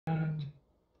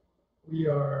We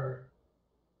are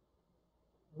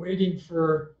waiting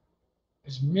for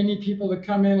as many people to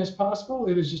come in as possible.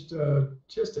 It is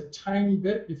just a tiny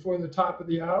bit before the top of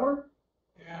the hour,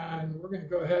 and we're going to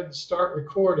go ahead and start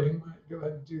recording. Go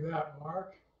ahead and do that,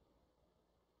 Mark.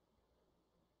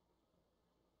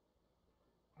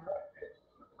 All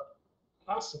right,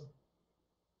 awesome.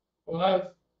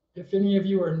 Well, if any of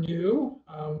you are new,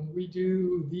 we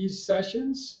do these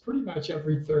sessions pretty much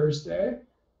every Thursday.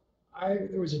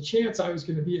 There was a chance I was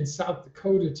going to be in South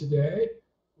Dakota today,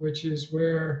 which is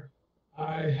where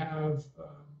I have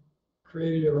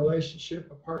created a relationship,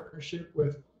 a partnership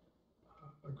with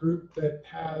a group that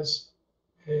has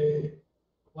a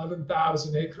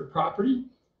 11,000 acre property.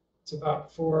 It's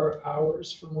about 4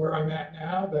 hours from where I'm at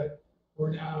now that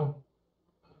we're now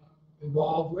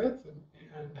involved with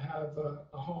and have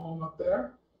a home up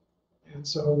there. And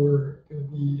so we're going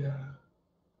to be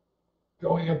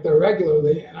going up there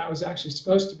regularly. And I was actually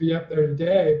supposed to be up there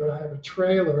today, but I have a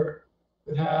trailer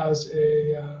that has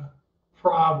a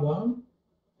problem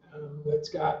that's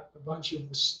got a bunch of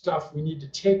the stuff we need to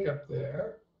take up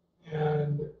there.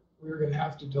 And we're going to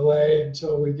have to delay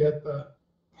until we get the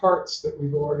parts that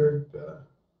we've ordered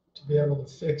to be able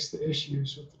to fix the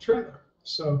issues with the trailer.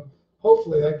 So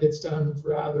hopefully that gets done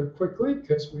rather quickly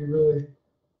because we really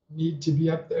need to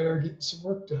be up there getting some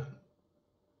work done.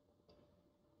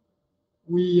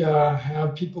 We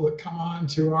have people that come on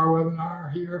to our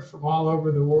webinar here from all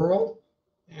over the world,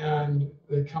 and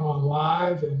they come on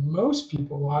live, and most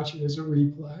people watch it as a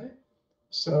replay.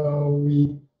 So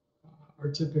we are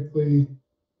typically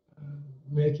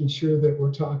making sure that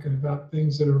we're talking about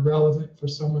things that are relevant for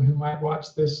someone who might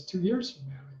watch this 2 years from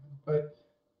now.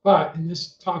 But in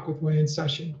this Talk with Wayne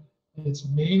session, it's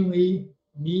mainly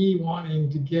me wanting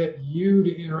to get you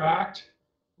to interact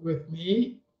with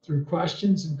me through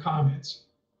questions and comments.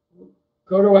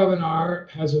 GoToWebinar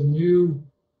has a new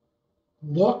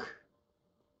look,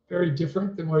 very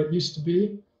different than what it used to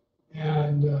be,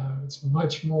 and it's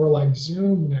much more like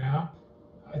Zoom now.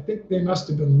 I think they must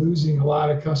have been losing a lot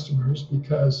of customers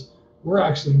because we're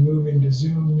actually moving to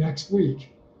Zoom next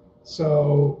week.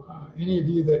 So any of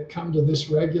you that come to this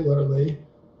regularly,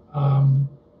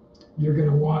 you're going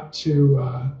to want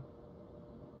to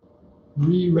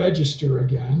re-register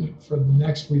again for the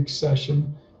next week's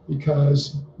session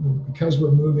because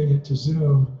we're moving it to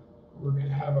Zoom. We're going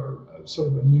to have a sort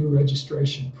of a new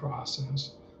registration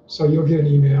process. So you'll get an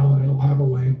email and it'll have a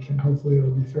link, and hopefully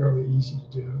it'll be fairly easy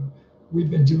to do. We've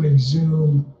been doing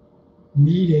Zoom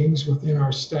meetings within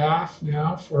our staff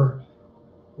now for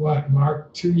what,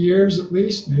 Mark, 2 years at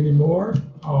least, maybe more?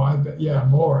 Oh, I bet, yeah,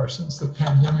 more since the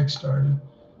pandemic started.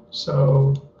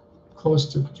 So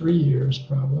close to 3 years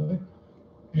probably.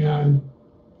 And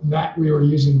that we were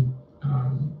using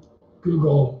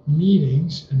Google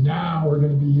Meetings, and now we're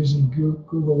going to be using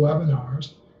Google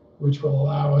Webinars, which will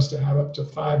allow us to have up to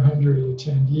 500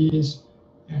 attendees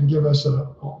and give us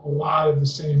a lot of the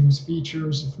same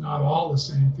features, if not all the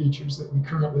same features that we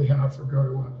currently have for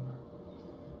GoToWebinar.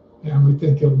 And we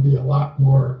think it'll be a lot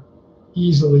more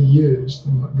easily used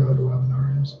than what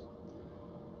GoToWebinar is.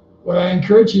 What I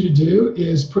encourage you to do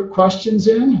is put questions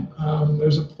in.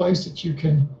 There's a place that you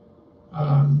can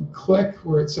click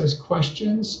where it says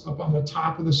questions up on the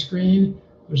top of the screen.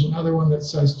 There's another one that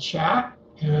says chat,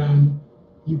 and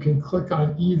you can click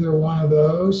on either one of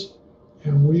those,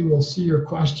 and we will see your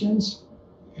questions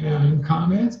and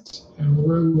comments, and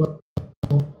we will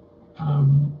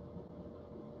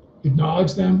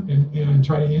acknowledge them and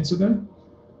try to answer them.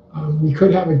 We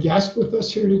could have a guest with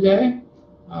us here today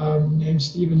named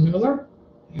Stephen Miller,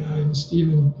 and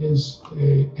Stephen is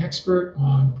an expert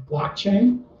on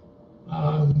blockchain.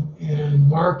 And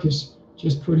Mark has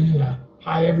just put in a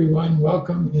hi everyone,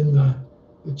 welcome in the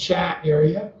chat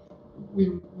area.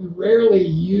 We rarely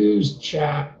used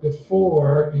chat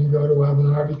before in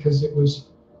GoToWebinar because it was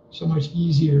so much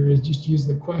easier to just use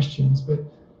the questions. But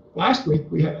last week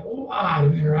we had a lot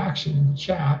of interaction in the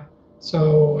chat.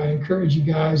 So I encourage you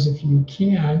guys, if you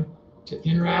can, to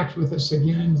interact with us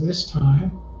again this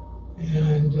time.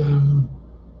 And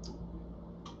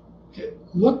it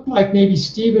looked like maybe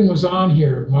Stephen was on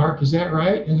here, Mark, is that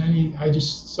right? And then I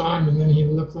just saw him, and then he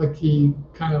looked like we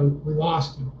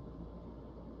lost him.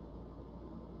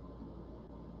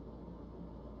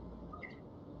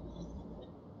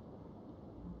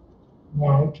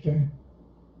 Wow, okay.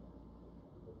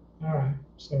 All right,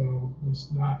 so it's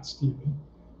not Stephen.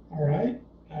 All right.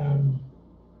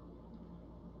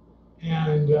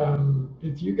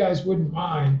 If you guys wouldn't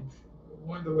mind,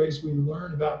 one of the ways we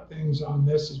learn about things on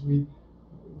this is we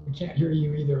can't hear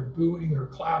you either booing or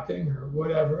clapping or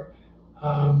whatever.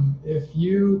 If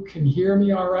you can hear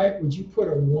me all right, would you put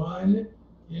a 1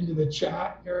 into the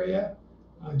chat area?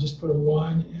 Just put a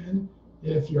 1 in.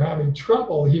 If you're having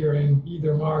trouble hearing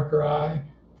either Mark or I,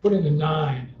 put in a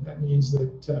 9. That means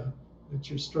that, that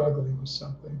you're struggling with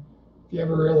something. If you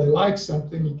ever really like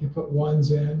something, you can put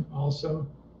 1s in also,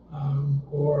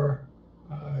 or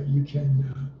you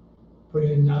can put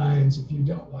in 9s if you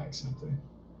don't like something.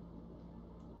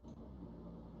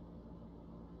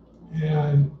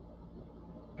 And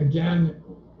again,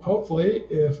 hopefully,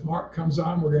 if Mark comes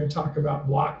on, we're going to talk about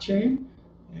blockchain.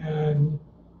 And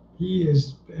he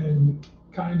has been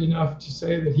kind enough to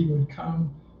say that he would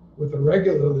come with a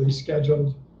regularly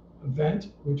scheduled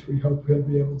event, which we hope he'll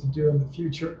be able to do in the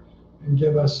future, and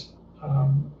give us a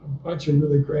bunch of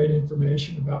really great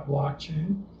information about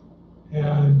blockchain.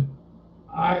 And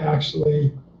I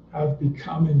actually have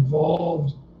become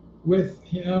involved with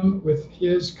him, with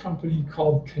his company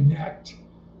called Connect.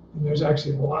 And there's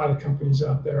actually a lot of companies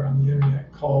out there on the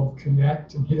internet called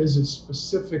Connect, and his is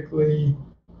specifically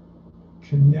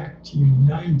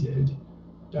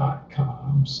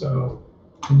connectunited.com. So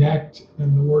Connect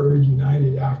and the word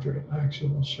United after it.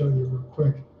 Actually, I'll show you real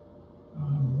quick.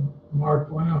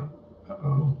 Mark, why don't,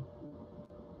 uh-oh,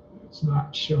 it's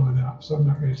not showing up, so I'm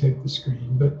not going to take the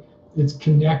screen, but it's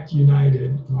Connect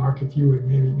United. Mark, if you would,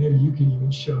 maybe you can even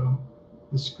show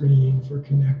the screen for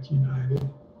Connect United.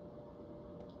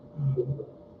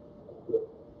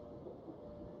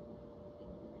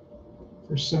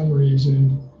 For some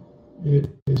reason, it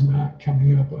is not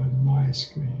coming up on my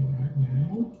screen right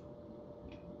now.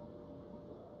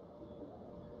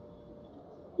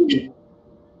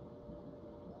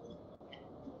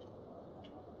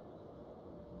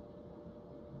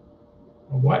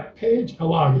 A what page? A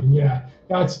login, yeah.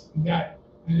 That's that.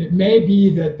 And it may be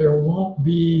that there won't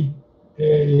be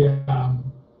a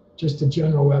just a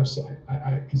general website,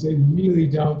 because they really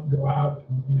don't go out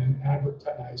and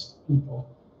advertise to people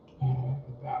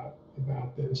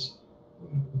about this.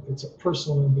 It's a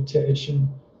personal invitation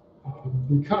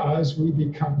because we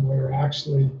become where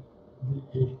actually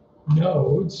the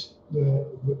nodes, the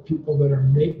people that are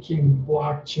making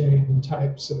blockchain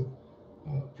types of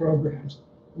programs.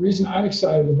 The reason I'm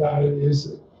excited about it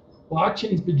is that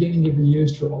blockchain is beginning to be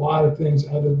used for a lot of things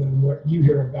other than what you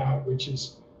hear about, which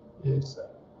is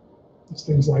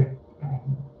things like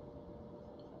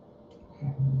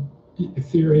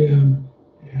Ethereum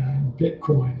and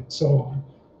Bitcoin and so on.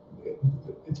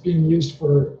 It's being used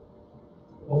for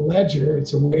a ledger.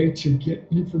 It's a way to get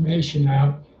information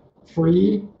out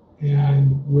free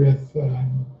and with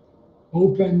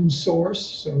open source,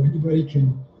 so anybody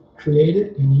can create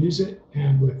it and use it,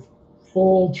 and with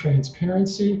full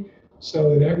transparency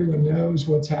so that everyone knows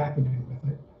what's happening with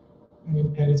it.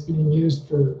 And it's being used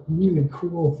for really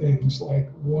cool things, like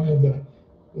one of the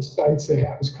sites they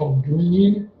have is called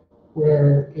Green,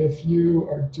 where if you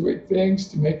are doing things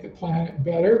to make the planet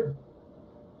better,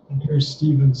 and here's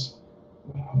Stephen's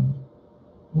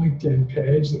LinkedIn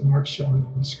page that Mark's showing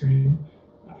on the screen.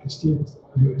 Stephen's the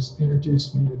one who has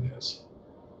introduced me to this.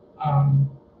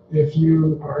 If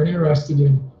you are interested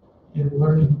in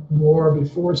learning more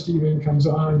before Stephen comes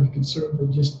on, you can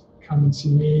certainly just come and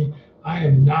see me. I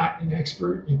am not an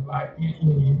expert by any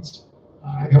means.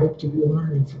 I hope to be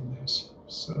learning from this.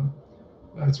 So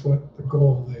that's what the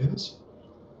goal is.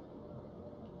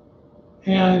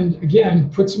 And again,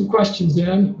 put some questions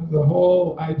in. The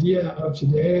whole idea of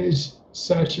today's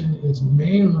session is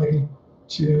mainly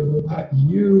to let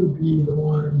you be the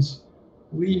ones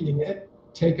leading it,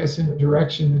 take us in a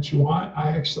direction that you want. I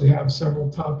actually have several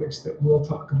topics that we'll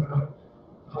talk about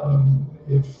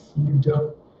if you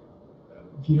don't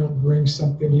bring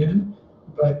something in,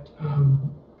 but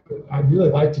I'd really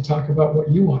like to talk about what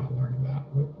you want to learn about,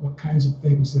 what kinds of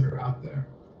things that are out there.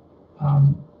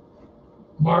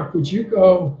 Mark, would you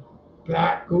go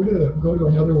to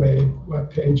another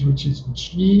web page, which is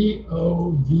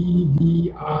govvi.com.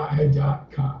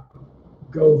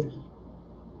 Govvi.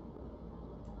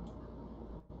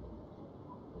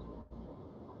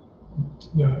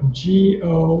 No,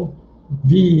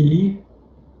 Govii,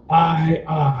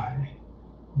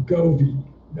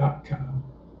 govvi.com.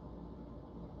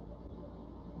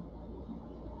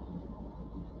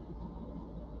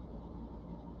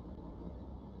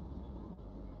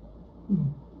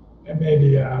 And maybe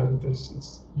you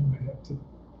might have to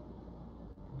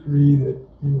agree that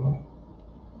you want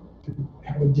to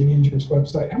have a dangerous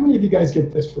website. How many of you guys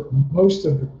get this for most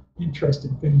of the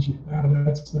interesting things you know?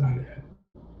 That's not it.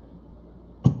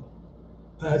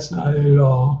 That's not it at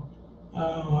all.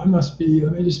 I must be,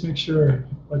 let me just make sure and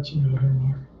let you know here,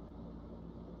 Mark.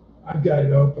 I've got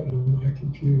it open on my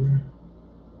computer.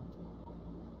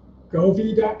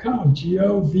 Govvo.com,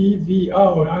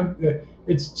 Govvo.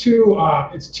 It's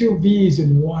two V's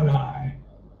in one I.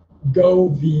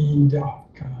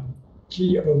 Govvo.com,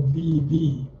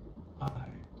 Govvi.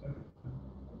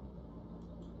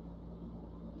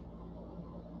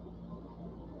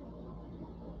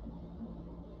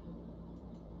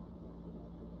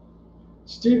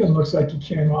 Stephen looks like he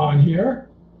came on here,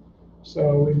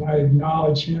 so we might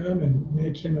acknowledge him and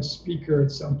make him a speaker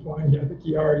at some point. I think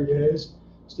he already is.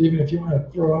 Stephen, if you want to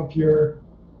throw up your.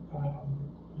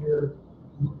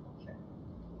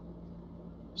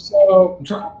 So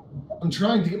I'm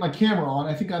trying to get my camera on.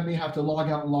 I think I may have to log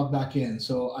out and log back in,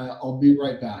 so I'll be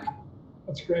right back.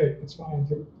 That's great. That's fine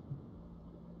too.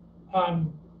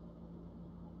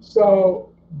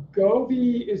 So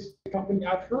Govvi is a company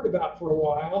I've heard about for a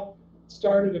while. It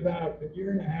started about a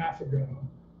year and a half ago,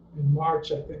 in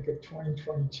March, I think, of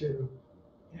 2022.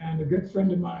 And a good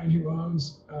friend of mine who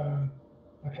owns a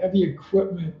heavy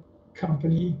equipment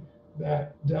company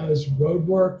that does road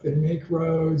work. They make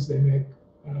roads, they make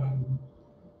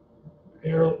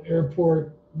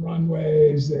airport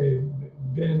runways. They've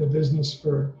been in the business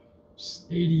for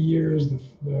 80 years.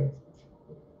 The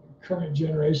current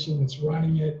generation that's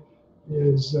running it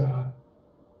is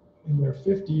in their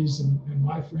 50s, and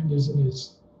my friend is in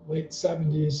his late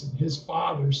 70s, and his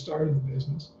father started the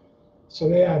business. So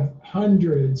they have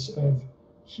hundreds of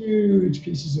huge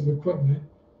pieces of equipment,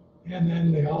 and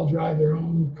then they all drive their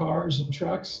own cars and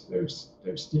trucks. There's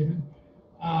Stephen.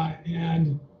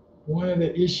 And one of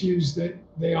the issues that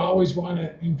they always want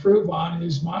to improve on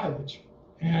is mileage.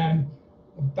 And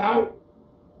about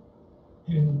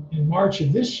in March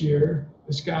of this year,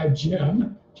 this guy,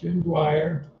 Jim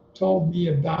Dwyer, told me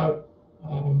about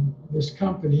this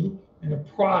company and a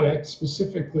product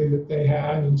specifically that they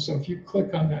had. And so if you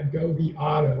click on that Govvi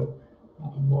Auto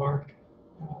mark,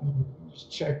 just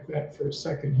check that for a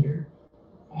second here.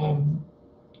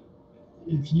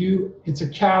 It's a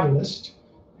catalyst,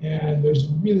 and there's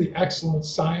really excellent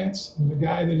science. And the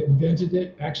guy that invented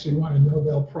it actually won a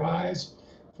Nobel Prize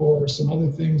for some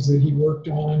other things that he worked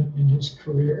on in his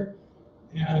career.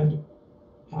 And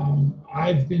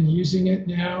I've been using it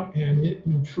now, and it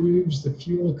improves the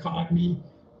fuel economy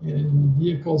in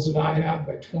vehicles that I have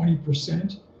by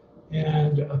 20%.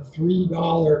 And a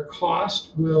 $3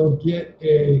 cost will get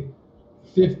a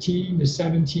 $15 to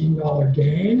 $17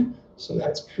 gain. So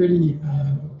that's pretty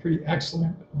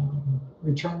excellent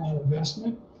return on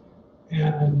investment.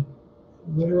 And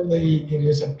literally, it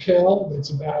is a pill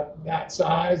that's about that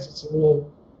size. It's a little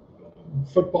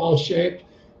football shaped.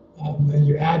 And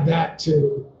you add that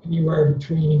to anywhere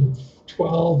between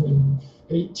 12 and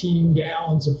 18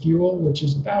 gallons of fuel, which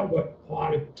is about what a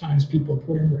lot of times people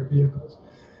put in their vehicles.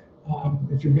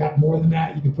 If you've got more than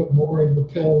that, you can put more of the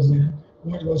pills in.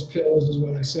 One of those pills is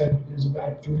what I said is about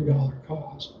a $3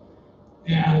 cost.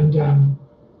 And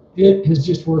it has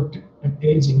just worked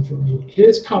amazing for me.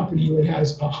 His company that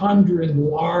has 100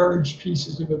 large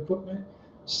pieces of equipment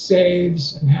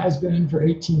saves, and has been for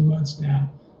 18 months now,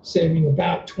 saving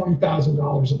about $20,000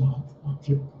 a month on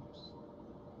fuel costs.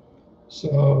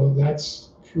 So that's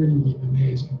pretty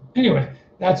amazing. Anyway,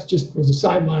 that's just was a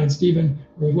sideline, Stephen.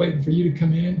 We're waiting for you to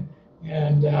come in,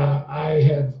 and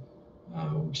I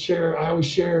always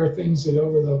share things that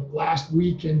over the last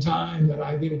week in time that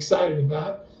I get excited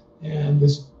about, and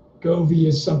this Govvi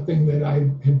is something that I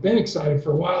have been excited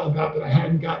for a while about, but I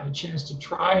hadn't gotten a chance to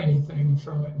try anything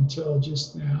from it until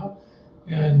just now,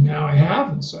 and now I have,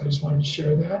 and so I just wanted to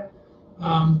share that.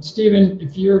 Stephen,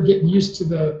 if you're getting used to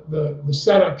the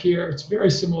setup here, it's very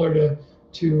similar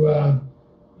to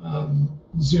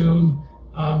Zoom.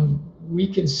 We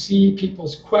can see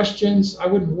people's questions. I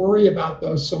wouldn't worry about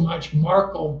those so much.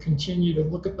 Mark will continue to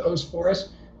look at those for us.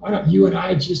 Why don't you and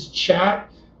I just chat?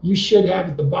 You should have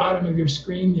at the bottom of your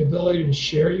screen the ability to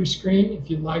share your screen if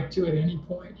you'd like to at any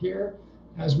point here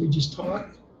as we just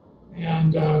talked.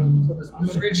 And the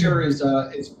screen share is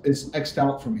X'd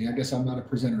out for me. I guess I'm not a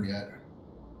presenter yet.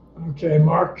 Okay,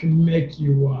 Mark can make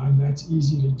you one. That's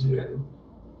easy to do.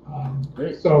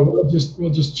 Great. So we'll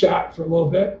just chat for a little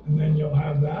bit, and then you'll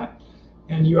have that.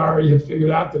 And you already have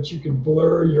figured out that you can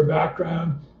blur your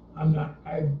background.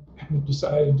 I haven't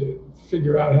decided to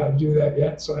figure out how to do that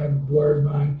yet, so I haven't blurred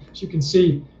mine. As you can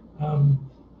see,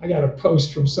 I got a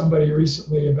post from somebody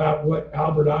recently about what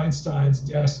Albert Einstein's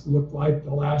desk looked like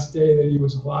the last day that he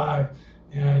was alive,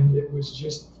 and it was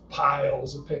just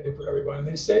piles of paper everywhere. And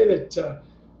they say that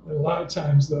a lot of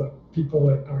times the people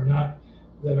that are not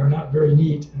very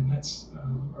neat and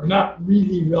are not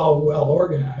really well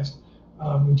organized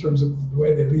in terms of the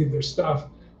way they leave their stuff.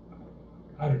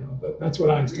 I don't know, but that's what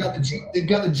I'm they've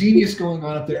got the genius going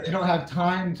on up there. They don't have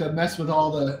time to mess with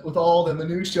all the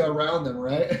minutia around them,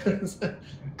 right?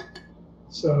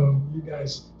 So you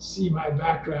guys see my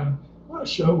background. I want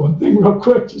to show one thing real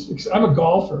quick, just because I'm a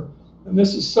golfer, and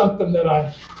this is something that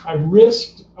I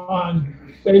risked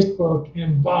on Facebook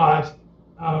and bought.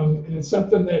 And it's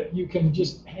something that you can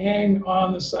just hang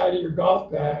on the side of your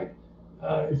golf bag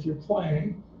if you're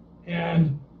playing.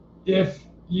 And if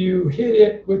you hit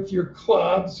it with your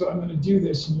club, so I'm going to do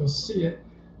this and you'll see it,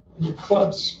 and your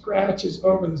club scratches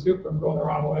over the, oop, I'm going the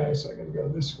wrong way, so I got to go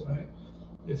this way.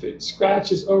 If it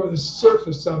scratches over the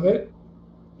surface of it,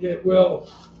 it will,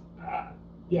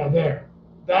 yeah, there.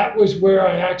 That was where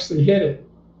I actually hit it.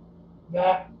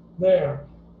 That there.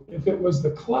 If it was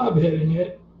the club hitting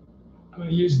it, I'm going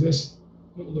to use this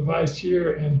little device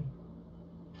here and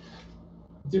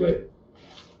do it.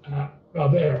 Well,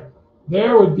 there.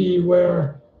 There would be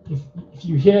where if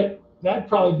you hit, that'd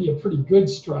probably be a pretty good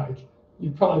strike.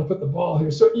 You'd probably put the ball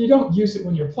here. So you don't use it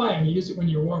when you're playing. You use it when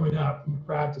you're warming up and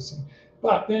practicing.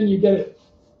 But then you get it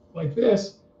like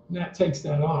this, and that takes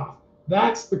that off.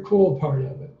 That's the cool part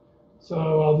of it.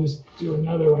 So I'll just do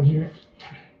another one here.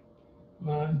 Come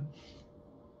on.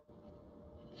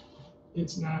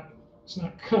 It's not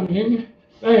coming.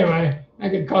 Anyway,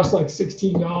 that could cost like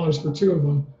 $16 for 2 of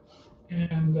them.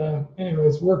 And anyway,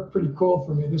 it's worked pretty cool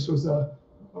for me. This was a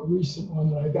recent one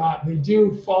that I got. They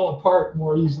do fall apart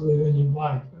more easily than you'd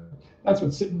like. That's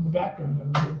what's sitting in the background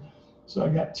over here. So I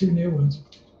got 2 new ones.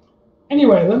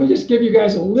 Anyway, let me just give you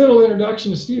guys a little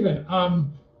introduction to Stephen.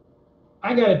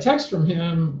 I got a text from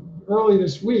him early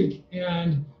this week,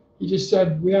 and he just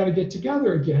said we ought to get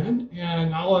together again.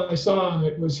 And all I saw on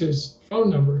it was his phone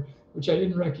number, which I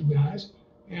didn't recognize.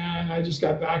 And I just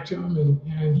got back to him,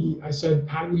 and I said,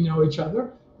 how do we know each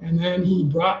other? And then he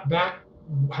brought back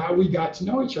how we got to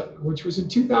know each other, which was in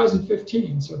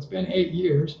 2015. So it's been 8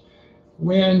 years,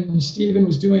 when Stephen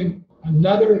was doing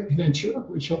another venture,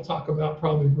 which he'll talk about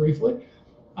probably briefly,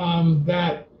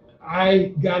 that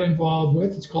I got involved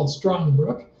with. It's called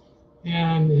Strongbrook.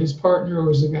 And his partner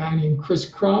was a guy named Chris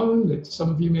Crone that some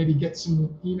of you maybe get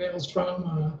some emails from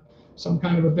on some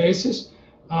kind of a basis.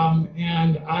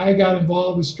 And I got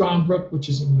involved with Strongbrook, which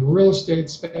is in the real estate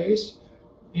space.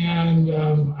 And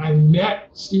I met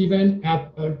Stephen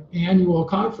at the annual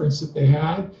conference that they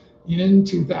had in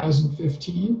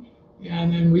 2015.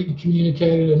 And then we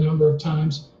communicated a number of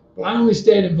times. But I only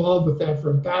stayed involved with that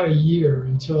for about a year,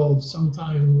 until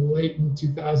sometime late in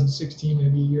 2016,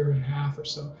 maybe a year and a half or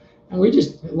so. And we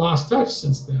just lost touch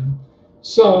since then.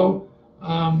 So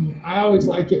I always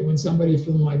like it when somebody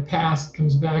from my past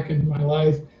comes back into my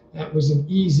life. That was an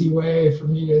easy way for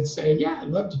me to say, yeah, I'd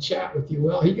love to chat with you.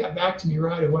 Well, he got back to me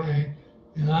right away.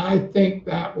 And I think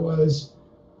that was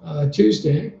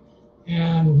Tuesday,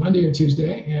 and Monday or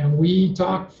Tuesday. And we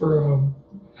talked for an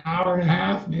hour and a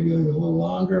half, maybe a little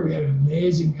longer. We had an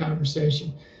amazing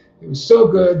conversation. It was so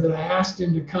good that I asked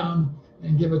him to come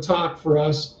and give a talk for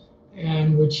us,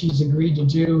 and which he's agreed to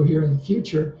do here in the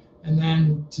future. And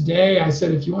then today I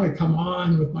said, if you want to come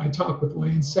on with my Talk with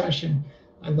Wayne session,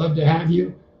 I'd love to have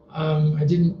you.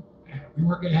 We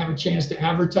weren't going to have a chance to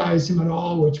advertise him at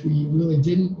all, which we really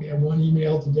didn't. We had one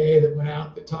email today that went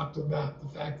out that talked about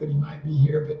the fact that he might be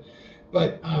here.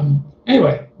 But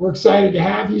anyway, we're excited to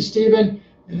have you, Stephen.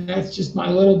 And that's just my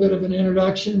little bit of an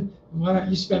introduction. Why don't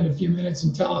you spend a few minutes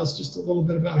and tell us just a little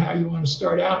bit about how you want to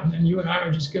start out, and then you and I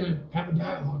are just going to have a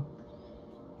dialogue.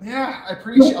 Yeah, I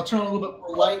appreciate it. I'll turn on a little bit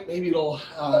more light. Maybe it'll,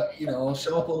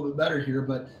 show up a little bit better here.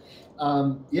 But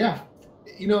yeah,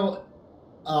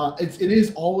 it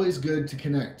is always good to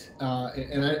connect.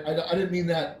 And I didn't mean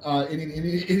that in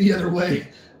any other way,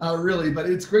 really. But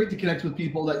it's great to connect with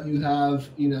people that you have,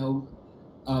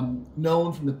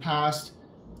 known from the past.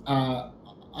 I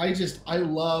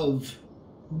love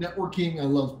networking. I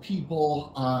love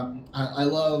people. I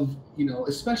love,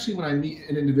 especially when I meet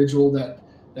an individual that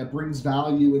brings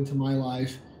value into my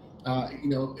life.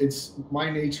 It's my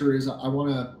nature is I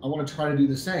want to try to do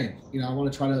the same. I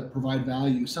want to try to provide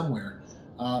value somewhere,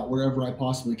 wherever I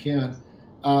possibly can.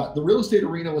 The real estate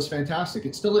arena was fantastic.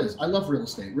 It still is. I love real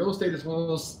estate. Real estate is one of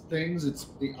those things. It's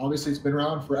been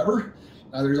around forever.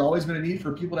 There's always been a need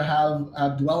for people to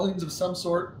have dwellings of some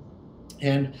sort,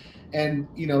 and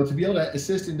to be able to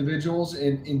assist individuals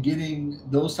in getting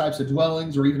those types of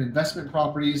dwellings or even investment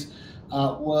properties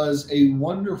was a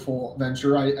wonderful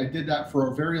venture. I did that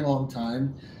for a very long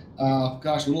time.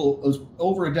 It was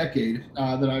over a decade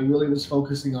that I really was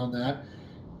focusing on that.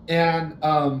 And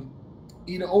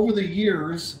over the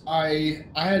years, I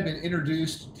had been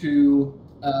introduced to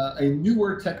a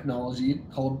newer technology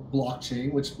called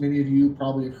blockchain, which many of you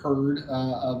probably have heard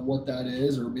of what that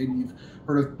is, or maybe you've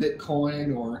heard of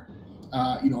Bitcoin or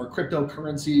or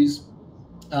cryptocurrencies.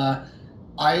 Uh,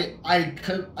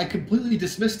 I completely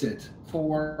dismissed it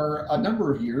for a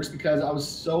number of years because I was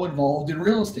so involved in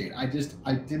real estate. I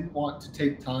didn't want to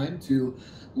take time to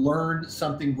learn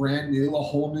something brand new, a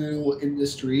whole new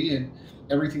industry, and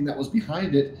everything that was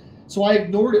behind it. So I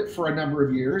ignored it for a number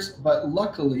of years, but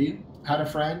luckily had a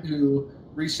friend who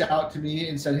reached out to me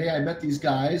and said, "Hey, I met these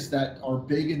guys that are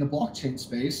big in the blockchain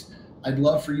space. I'd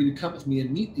love for you to come with me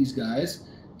and meet these guys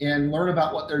and learn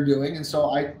about what they're doing." And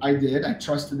so I did. I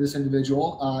trusted this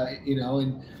individual,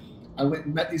 and I went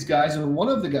and met these guys. And one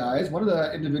of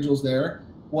the individuals there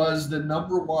was the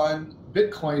number one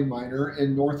Bitcoin miner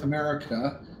in North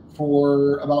America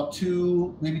for about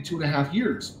maybe 2.5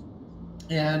 years.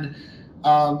 And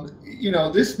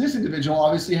this individual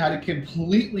obviously had a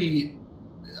completely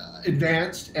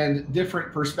advanced and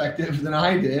different perspective than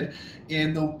I did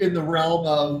in the realm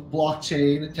of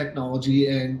blockchain technology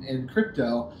and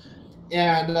crypto.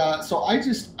 And so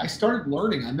I started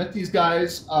learning. I met these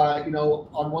guys,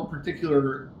 on one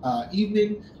particular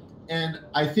evening, and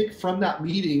I think from that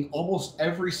meeting, almost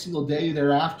every single day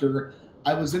thereafter,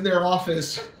 I was in their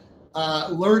office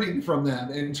learning from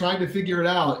them and trying to figure it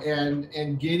out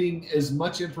and gaining as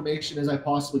much information as I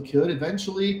possibly could.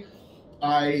 Eventually,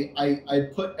 I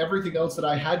put everything else that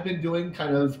I had been doing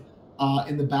kind of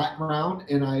in the background,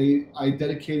 and I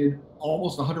dedicated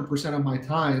almost 100% of my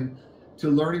time to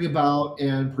learning about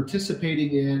and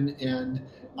participating in and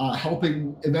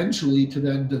helping eventually to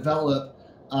then develop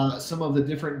some of the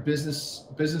different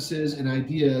businesses and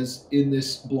ideas in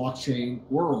this blockchain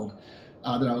world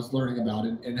that I was learning about,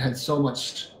 and had so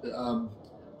much.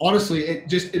 Honestly,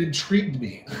 it intrigued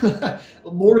me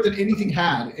more than anything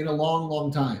had in a long,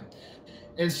 long time.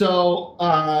 And so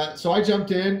I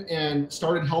jumped in and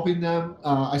started helping them.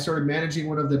 I started managing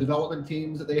one of the development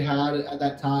teams that they had at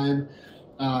that time,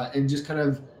 and just kind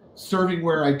of serving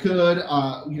where I could.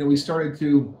 We started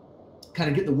to kind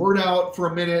of get the word out for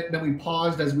a minute, and then we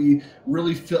paused as we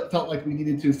really felt like we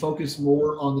needed to focus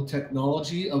more on the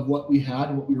technology of what we had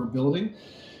and what we were building.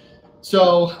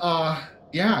 So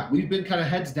we've been kind of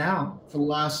heads down for the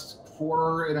last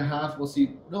 4.5,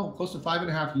 close to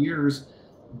 5.5 years,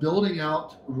 building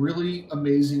out really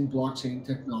amazing blockchain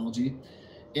technology.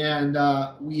 And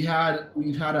we've had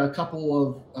a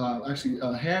couple of actually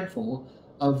a handful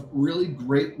of really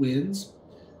great wins.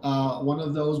 One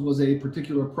of those was a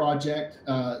particular project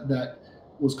that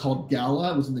was called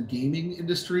Gala. It was in the gaming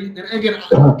industry. And again,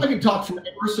 I can talk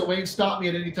forever, so Wayne, stop me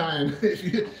at any time if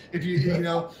you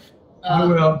know. I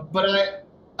will. But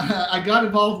I got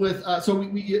involved with. So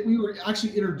we were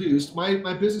actually introduced.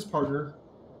 My business partner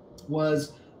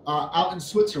was out in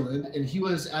Switzerland, and he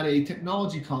was at a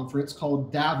technology conference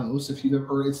called Davos.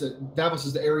 Davos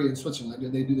is the area in Switzerland,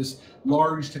 and they do this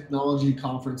large technology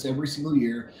conference every single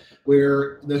year,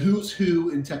 where the who's who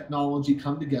in technology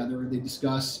come together and they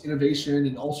discuss innovation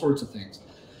and all sorts of things.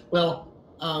 Well,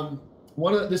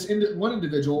 one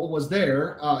individual was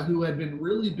there who had been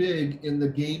really big in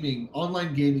the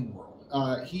online gaming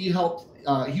world. He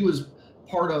was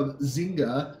part of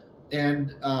Zynga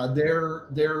and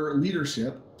their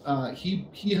leadership.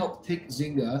 He helped take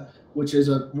Zynga, which is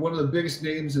one of the biggest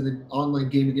names in the online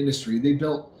gaming industry. They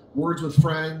built Words with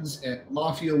Friends and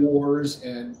Mafia Wars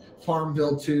and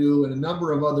Farmville 2 and a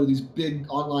number of other these big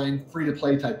online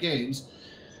free-to-play type games.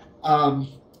 And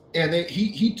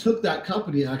he took that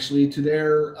company actually to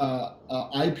their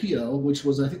IPO, which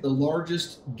was, I think, the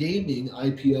largest gaming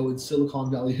IPO in Silicon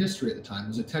Valley history at the time. It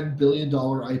was a $10 billion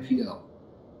IPO.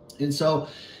 And so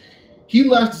he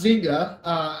left Zynga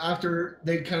after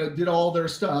they kind of did all their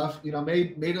stuff,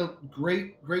 made a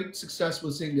great success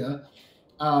with Zynga.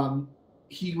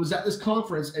 He was at this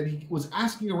conference and he was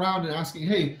asking around and asking,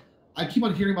 "Hey, I keep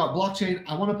on hearing about blockchain.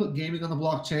 I want to put gaming on the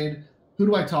blockchain. Who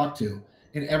do I talk to?"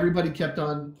 And everybody kept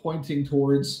on pointing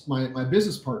towards my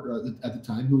business partner at the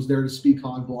time, who was there to speak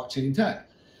on blockchain tech.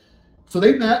 So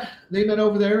they met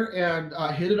over there and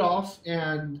hit it off.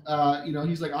 And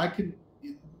he's like,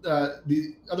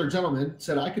 the other gentleman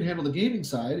said, "I can handle the gaming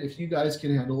side if you guys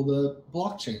can handle the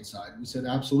blockchain side." And we said,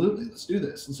 "Absolutely, let's do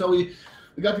this." And so we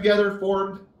got together,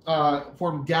 formed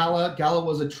Gala. Gala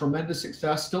was a tremendous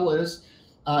success, still is.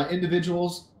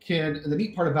 Individuals can. The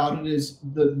neat part about it is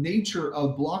the nature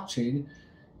of blockchain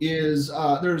is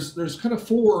there's kind of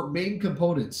 4 main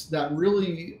components that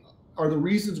really are the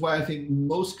reasons why I think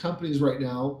most companies right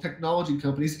now, technology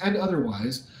companies and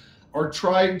otherwise, are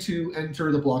trying to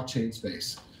enter the blockchain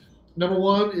space. Number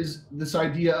one is this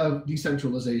idea of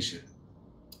decentralization,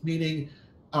 meaning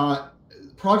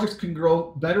projects can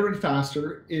grow better and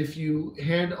faster if you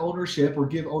hand ownership or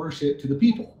give ownership to the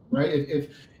people, right?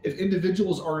 If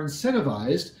individuals are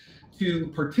incentivized to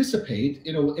participate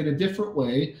in a different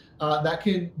way, that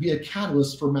can be a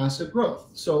catalyst for massive growth.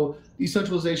 So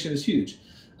decentralization is huge.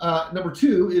 Number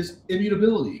two is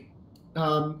immutability.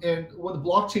 And what the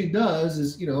blockchain does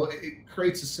is, it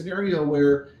creates a scenario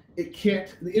where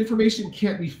the information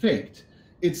can't be faked.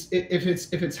 If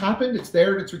it's happened, it's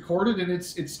there and it's recorded and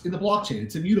it's in the blockchain.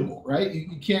 It's immutable, right?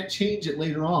 You can't change it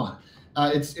later on.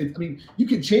 I mean, you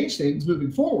can change things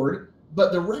moving forward,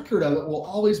 but the record of it will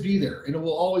always be there and it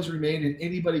will always remain, and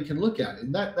anybody can look at it.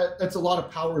 And that's a lot of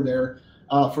power there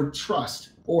for trust,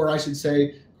 or I should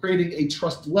say, creating a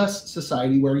trustless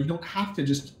society where you don't have to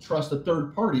just trust a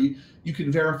third party. You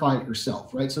can verify it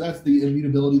yourself, right? So that's the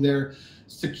immutability there.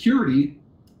 Security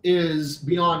is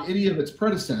beyond any of its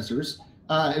predecessors.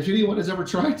 If anyone has ever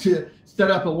tried to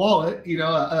set up a wallet,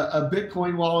 a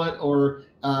Bitcoin wallet or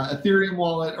Ethereum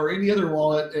wallet or any other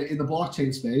wallet in the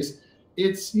blockchain space,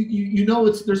 there's a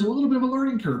little bit of a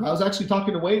learning curve. I was actually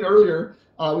talking to Wayne earlier.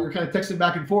 We were kind of texting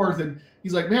back and forth, and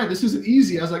he's like, "Man, this isn't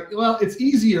easy." I was like, "Well, it's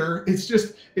easier. It's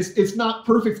just it's not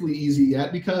perfectly easy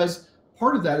yet, because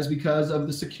part of that is because of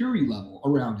the security level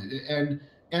around it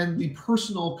and the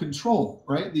personal control,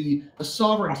 right? The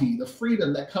sovereignty, the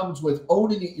freedom that comes with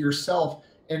owning it yourself,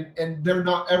 and there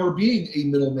not ever being a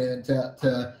middleman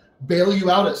to bail you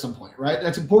out at some point, right?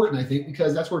 That's important, I think,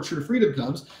 because that's where true freedom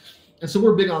comes. And so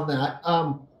we're big on that.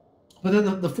 But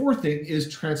then the fourth thing is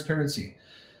transparency.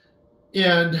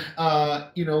 And,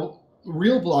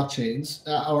 real blockchains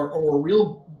or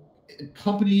real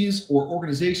companies or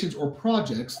organizations or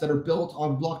projects that are built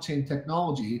on blockchain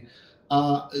technology,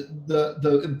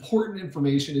 the important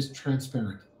information is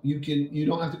transparent. You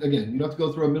don't have to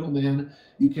go through a middleman.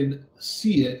 You can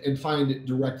see it and find it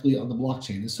directly on the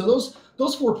blockchain. And so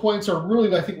those 4 points are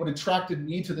really, I think, what attracted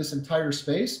me to this entire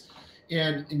space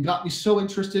and got me so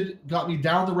interested, got me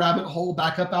down the rabbit hole,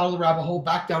 back up out of the rabbit hole,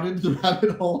 back down into the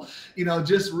rabbit hole,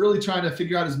 just really trying to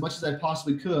figure out as much as I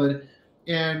possibly could.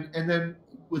 And then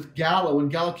with Gala, when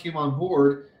Gala came on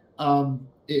board,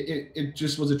 it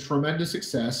just was a tremendous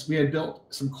success. We had built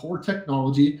some core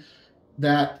technology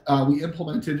that we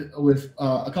implemented with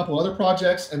a couple other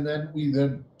projects, and then we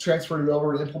transferred it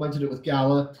over and implemented it with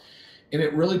Gala. And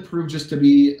it really proved just to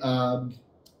be,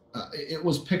 it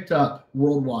was picked up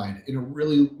worldwide in a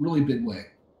really, really big way.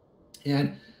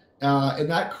 And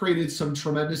that created some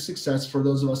tremendous success for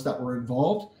those of us that were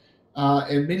involved,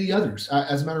 and many others.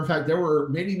 As a matter of fact, there were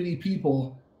many, many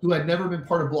people who had never been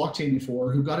part of blockchain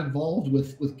before who got involved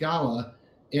with Gala,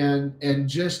 and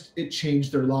just it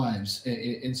changed their lives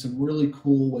in some really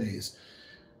cool ways.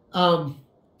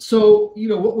 So,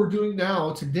 what we're doing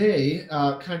now today,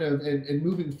 and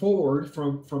moving forward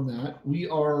from that, we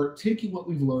are taking what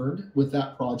we've learned with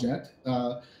that project.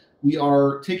 We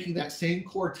are taking that same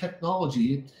core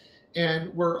technology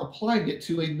and we're applying it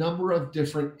to a number of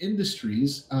different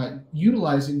industries,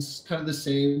 utilizing kind of the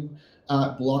same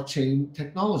blockchain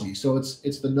technology. So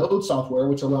it's the node software,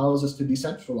 which allows us to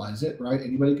decentralize it, right?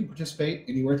 Anybody can participate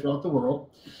anywhere throughout the world.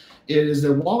 It is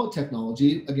the wallet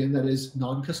technology, again, that is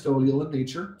non-custodial in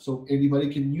nature. So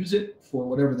anybody can use it for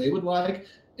whatever they would like.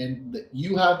 And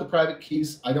you have the private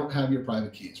keys. I don't have your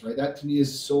private keys, right? That to me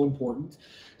is so important.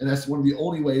 And that's one of the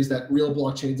only ways that real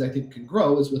blockchains, I think, can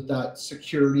grow, is with that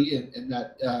security and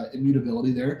that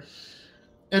immutability there.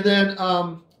 And then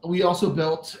we also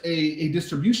built a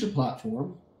distribution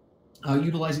platform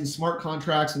utilizing smart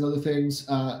contracts and other things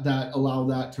that allow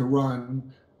that to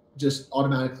run just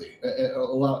automatically,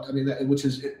 which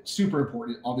is super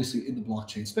important, obviously, in the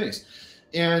blockchain space.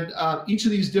 And each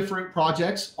of these different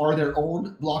projects are their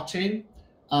own blockchain.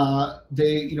 A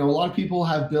lot of people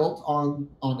have built on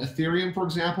Ethereum, for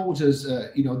example, which is,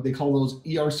 they call those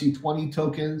ERC20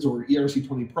 tokens or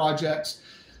ERC20 projects,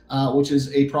 which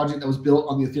is a project that was built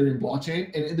on the Ethereum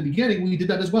blockchain. And in the beginning, we did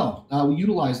that as well. We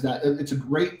utilized that. It's a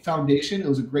great foundation. It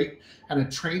was a great kind of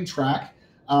train track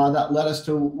that led us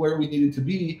to where we needed to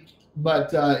be.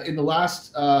 But in the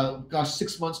last,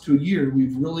 6 months to a year,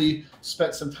 we've really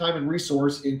spent some time and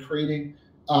resource in creating,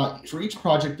 for each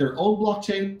project, their own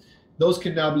blockchain. Those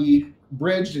can now be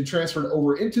bridged and transferred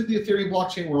over into the Ethereum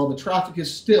blockchain where all the traffic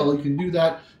is still. You can do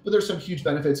that, but there's some huge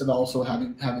benefits of also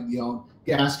having the own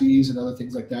gas fees and other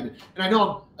things like that. And I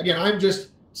know, again, I'm just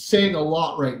saying a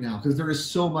lot right now because there is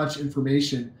so much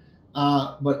information,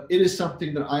 but it is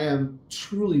something that I am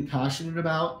truly passionate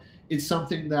about. It's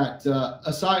something that,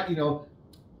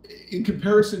 in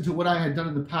comparison to what I had done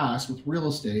in the past with real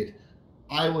estate,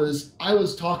 I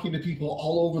was talking to people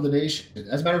all over the nation.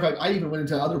 As a matter of fact, I even went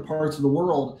into other parts of the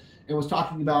world and was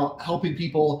talking about helping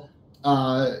people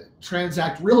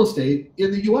transact real estate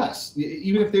in the U.S.,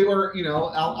 even if they were,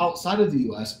 outside of the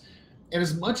U.S. And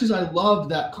as much as I loved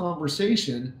that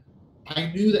conversation,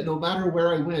 I knew that no matter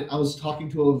where I went, I was talking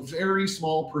to a very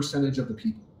small percentage of the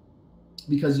people,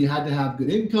 because you had to have good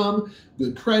income,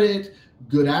 good credit,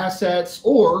 good assets,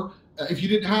 or if you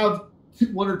didn't have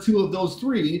one or two of those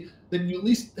three, then you at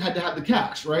least had to have the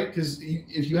cash, right? Because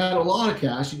if you had a lot of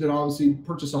cash, you could obviously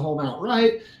purchase a home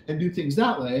outright and do things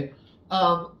that way.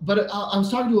 But I was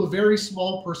talking to a very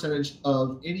small percentage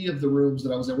of any of the rooms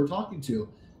that I was ever talking to.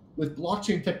 With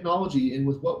blockchain technology and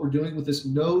with what we're doing with this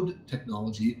node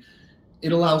technology,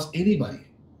 it allows anybody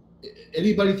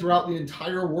throughout the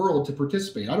entire world to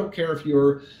participate. I don't care if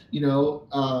you're,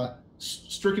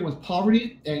 stricken with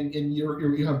poverty and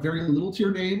you have very little to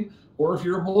your name, or if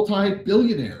you're a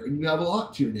multi-billionaire and you have a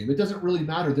lot to your name. It doesn't really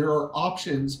matter. There are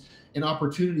options and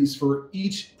opportunities for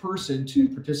each person to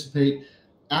participate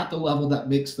at the level that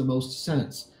makes the most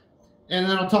sense. And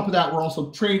then on top of that, we're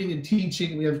also training and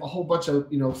teaching. We have a whole bunch of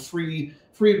free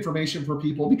information for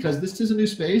people, because this is a new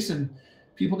space and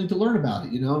people need to learn about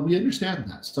it. And we understand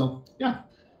that. So yeah,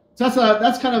 so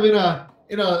that's kind of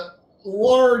in a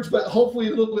large but hopefully a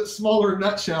little bit smaller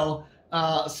nutshell,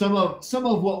 some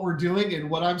of what we're doing and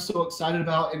what I'm so excited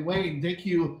about. And Wayne, thank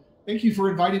you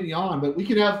for inviting me on. But we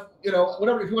can have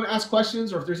whatever, if you want to ask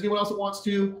questions, or if there's anyone else that wants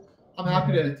to, I'm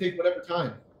happy to take whatever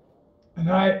time. And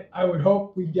I would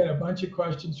hope we get a bunch of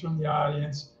questions from the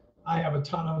audience. I have a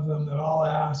ton of them that I'll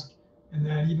ask. And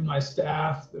then even my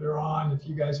staff that are on, if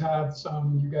you guys have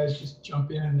some, you guys just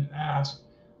jump in and ask.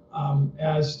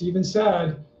 As Stephen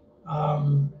said,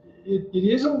 it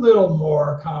is a little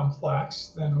more complex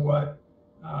than what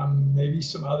maybe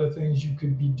some other things you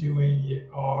could be doing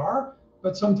are.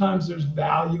 But sometimes there's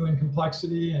value in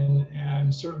complexity.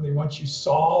 And certainly once you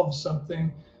solve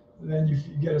something, then you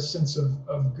get a sense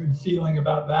of good feeling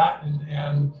about that,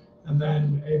 and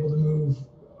then able to move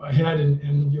ahead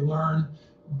and you learn.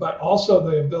 But also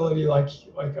the ability, like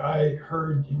I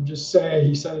heard him just say,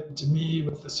 he said it to me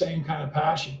with the same kind of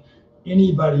passion,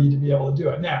 anybody to be able to do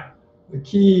it. Now, the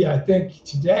key, I think,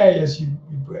 today is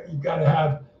you've got to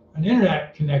have an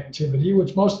internet connectivity,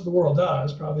 which most of the world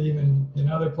does, probably even in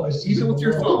other places. Even with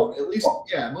your phone, at least,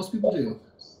 yeah, most people do.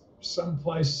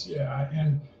 Someplace, yeah.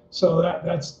 And so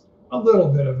that's a little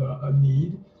bit of a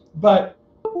need, but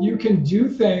you can do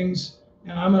things.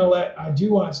 And I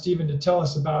do want Stephen to tell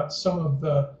us about some of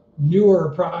the newer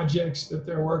projects that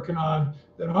they're working on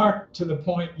that aren't to the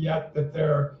point yet that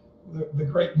they're the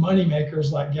great money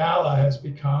makers like Gala has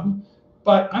become.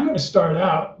 But I'm going to start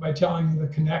out by telling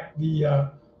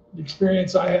the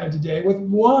experience I had today with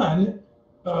one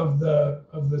of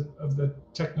the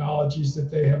technologies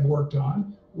that they have worked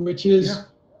on, which is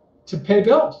to pay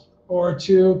bills or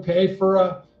to pay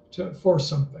for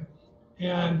something.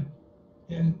 And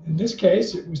in this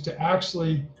case, it was to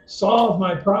actually solve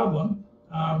my problem,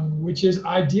 which is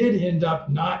I did end up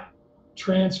not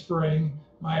transferring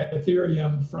my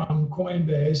Ethereum from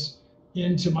Coinbase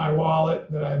into my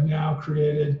wallet that I've now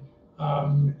created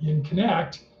in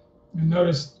Connect. And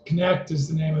notice Connect is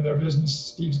the name of their business.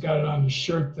 Steve's got it on his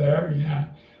shirt there, yeah.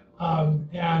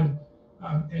 And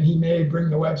he may bring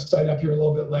the website up here a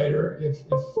little bit later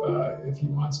if he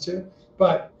wants to.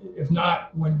 But if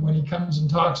not, when he comes and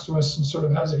talks to us and sort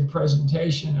of has a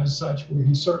presentation as such,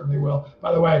 he certainly will.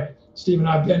 By the way, Stephen,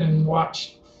 I've been and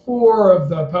watched 4 of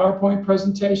the PowerPoint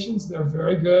presentations. They're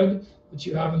very good that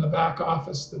you have in the back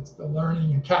office. That's the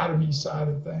Learning Academy side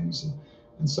of things.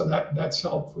 And so that's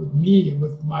helped with me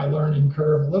with my learning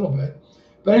curve a little bit.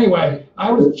 But anyway,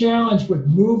 I was challenged with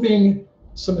moving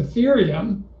some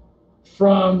Ethereum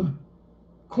from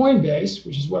Coinbase,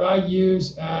 which is what I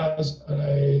use as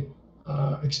a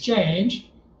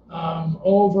exchange,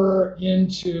 over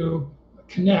into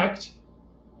Connect.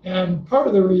 And part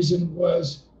of the reason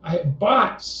was I had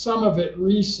bought some of it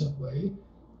recently,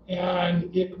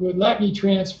 and it would let me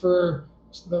transfer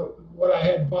what I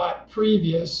had bought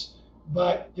previous,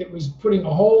 but it was putting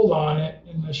a hold on it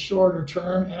in the shorter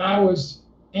term, and I was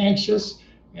anxious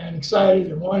and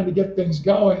excited and wanted to get things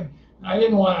going, and I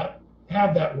didn't want to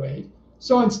have that wait.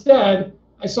 So instead,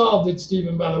 I solved it,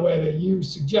 Stephen, by the way, that you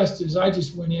suggested, is I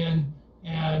just went in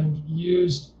and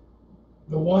used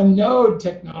the one node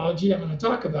technology I'm going to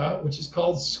talk about, which is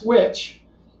called Switch.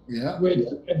 Yeah. Which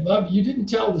I'd love. You didn't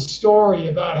tell the story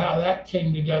about how that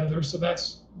came together, so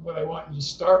that's what I want you to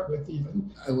start with,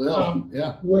 even. I will.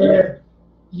 Yeah. Where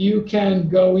you can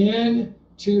go in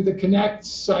to the Connect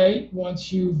site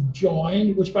once you've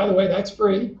joined, which, by the way, that's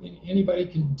free. Anybody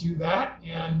can do that,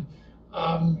 and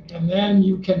then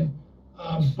you can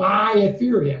buy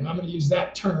Ethereum. I'm going to use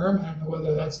that term. I don't know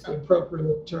whether that's the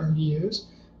appropriate term to use.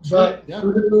 but Yeah.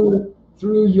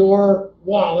 through your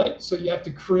wallet. So you have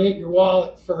to create your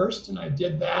wallet first, and I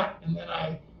did that, and then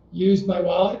I used my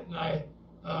wallet,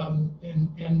 and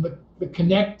and the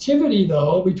connectivity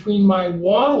though between my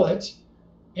wallet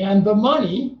and the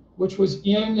money, which was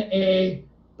in a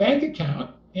bank account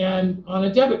and on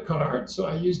a debit card. So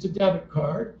I used a debit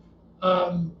card.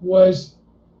 Was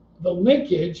the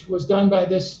linkage was done by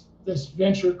this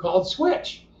venture called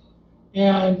Switch,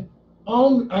 and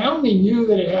I only knew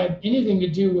that it had anything to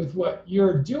do with what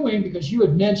you're doing because you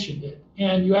had mentioned it,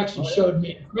 and you actually showed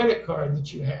me a credit card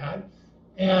that you had.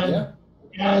 And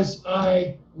as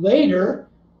I later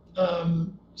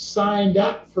signed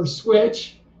up for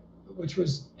Switch, which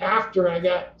was after I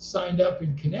got signed up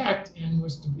in Connect and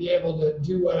was to be able to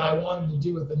do what I wanted to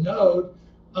do with the node,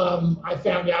 I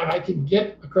found out I could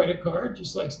get a credit card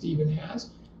just like Stephen has,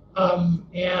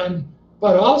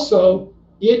 but also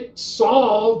it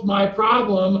solved my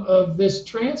problem of this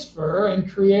transfer and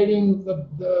creating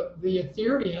the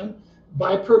Ethereum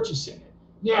by purchasing it.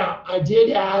 Now, I did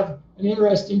have an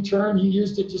interesting term, you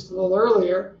used it just a little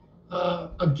earlier,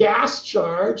 a gas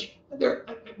charge,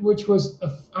 which was,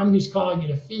 I'm just calling it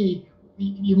a fee.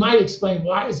 You might explain,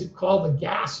 why is it called a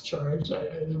gas charge?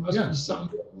 There must be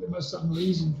some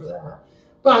reason for that.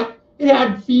 But it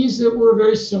had fees that were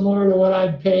very similar to what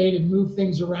I'd pay to move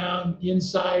things around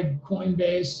inside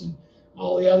Coinbase and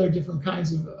all the other different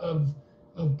kinds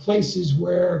of places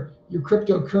where your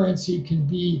cryptocurrency can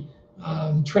be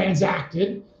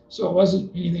transacted. So it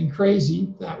wasn't anything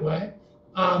crazy that way.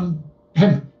 And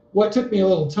what took me a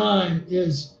little time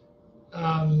is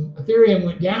Ethereum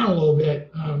went down a little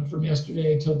bit from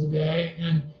yesterday till today,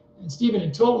 and Stephen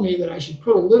had told me that I should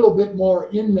put a little bit more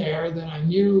in there than I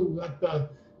knew what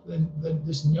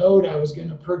this node I was going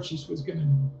to purchase was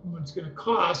going to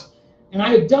cost, and I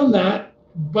had done that,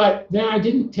 but then I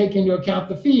didn't take into account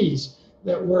the fees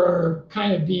that were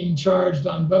kind of being charged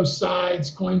on both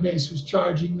sides. Coinbase was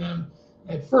charging them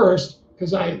at first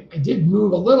because I did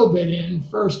move a little bit in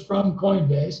first from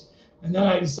Coinbase, and then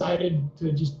I decided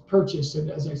to just purchase it,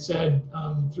 as I said,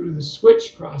 through the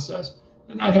Switch process,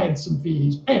 and that had some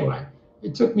fees. Anyway,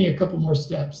 it took me a couple more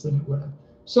steps than it would have.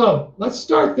 So let's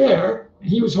start there. And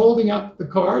he was holding up the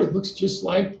card. It looks just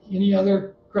like any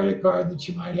other credit card that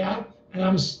you might have,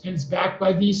 and it's backed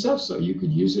by Visa, so you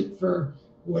could use it for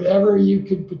whatever you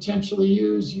could potentially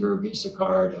use your Visa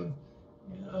card of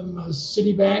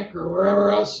Citibank or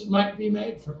wherever else it might be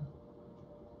made from.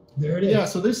 There it is. Yeah.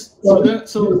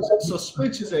 So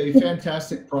Switch is a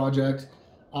fantastic project.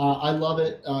 I love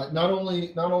it. Not only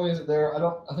is it there,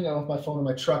 I think I left my phone in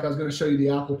my truck. I was going to show you the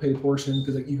Apple Pay portion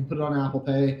because you can put it on Apple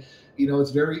Pay.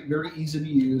 It's very, very easy to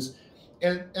use.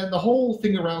 And the whole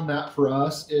thing around that for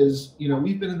us is,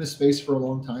 we've been in this space for a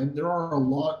long time. There are a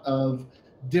lot of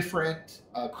different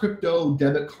crypto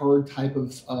debit card type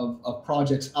of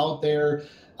projects out there.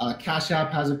 Cash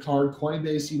App has a card.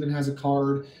 Coinbase even has a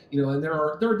card. And there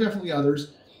are definitely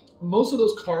others. Most of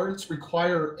those cards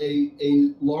require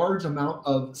a large amount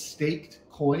of staked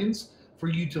coins for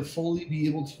you to fully be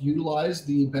able to utilize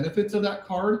the benefits of that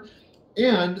card.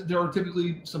 And there are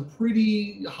typically some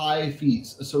pretty high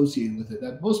fees associated with it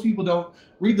that most people don't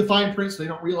read the fine print, so they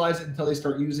don't realize it until they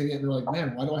start using it. And they're like,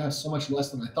 man, why do I have so much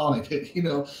less than I thought I did?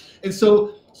 And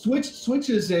so Switch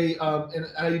is and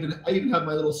I even have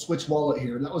my little Switch wallet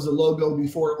here. That was a logo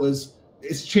before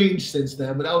it's changed since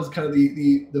then, but that was kind of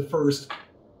the first.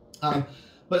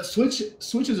 But Switch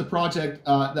is a project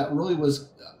that really was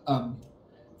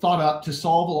thought up to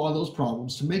solve a lot of those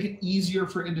problems, to make it easier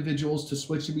for individuals to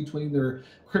switch in between their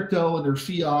crypto and their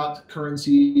fiat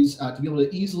currencies, to be able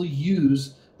to easily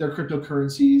use their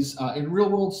cryptocurrencies in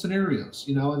real world scenarios,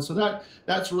 and so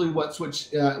that's really what Switch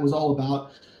was all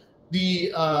about.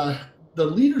 The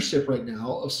leadership right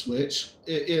now of Switch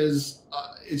is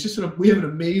we have an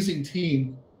amazing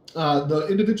team. The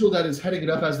individual that is heading it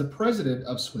up as the president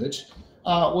of Switch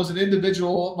was an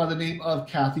individual by the name of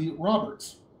Kathy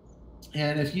Roberts.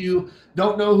 And if you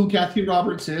don't know who Kathy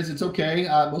Roberts is, it's okay.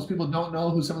 Most people don't know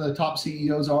who some of the top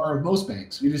CEOs are of most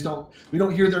banks. We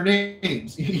don't hear their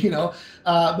names,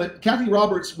 But Kathy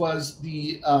Roberts was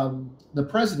the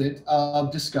president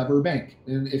of Discover Bank.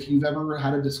 And if you've ever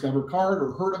had a Discover card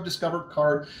or heard of Discover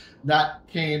card, that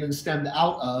came and stemmed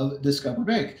out of Discover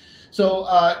Bank. So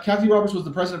Kathy Roberts was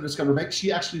the president of Discover Bank.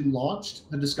 She actually launched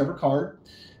the Discover card.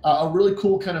 A really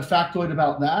cool kind of factoid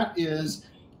about that is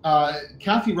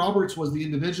Kathy Roberts was the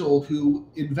individual who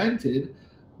invented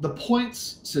the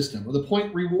points system or the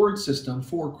point reward system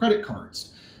for credit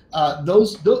cards.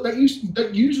 That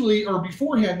usually, or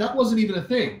beforehand, that wasn't even a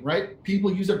thing, right?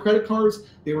 People use their credit cards,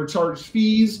 they were charged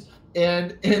fees,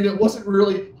 and it wasn't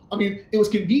really I mean, it was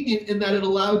convenient in that it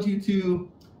allowed you to,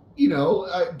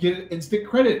 get instant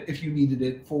credit if you needed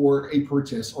it for a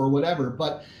purchase or whatever.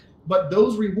 But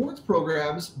those rewards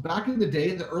programs back in the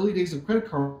day, in the early days of credit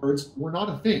cards, were not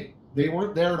a thing. They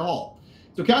weren't there at all.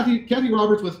 So Kathy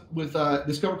Roberts with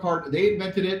Discover Card, they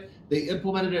invented it. They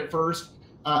implemented it first.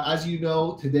 As you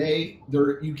know, today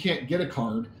you can't get a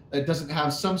card that doesn't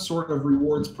have some sort of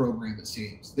rewards program. It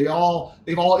seems they've all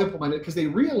implemented because they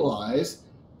realize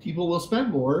people will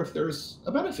spend more if there's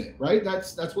a benefit, right?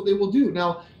 That's what they will do.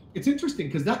 Now, it's interesting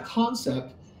because that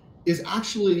concept is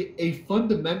actually a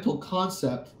fundamental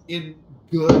concept in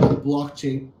good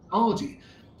blockchain technology.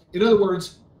 In other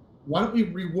words, why don't we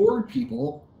reward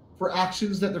people for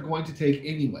actions that they're going to take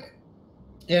anyway?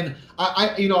 And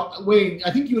Wayne,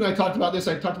 I think you and I talked about this.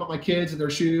 I talked about my kids and their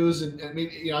shoes, and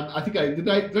maybe, I think did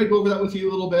I go over that with you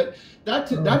a little bit?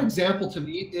 That example to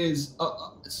me is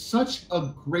such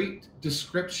a great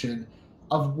description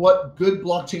of what good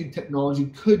blockchain technology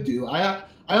could do. I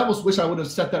almost wish I would have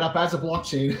set that up as a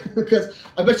blockchain because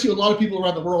I bet you a lot of people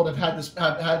around the world have had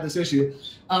this issue.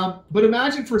 But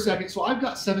imagine for a second. So I've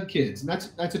got 7 kids, and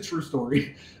that's a true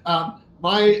story.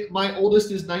 My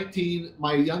oldest is 19.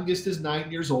 My youngest is 9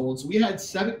 years old. So we had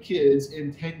 7 kids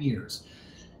in 10 years.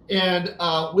 And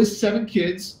with 7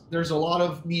 kids, there's a lot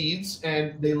of needs,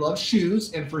 and they love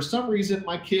shoes. And for some reason,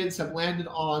 my kids have landed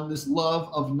on this love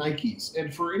of Nikes.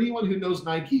 And for anyone who knows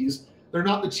Nikes, they're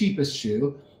not the cheapest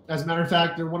shoe. As a matter of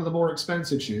fact, they're one of the more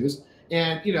expensive shoes.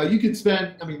 And, you can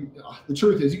spend, the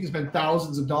truth is you can spend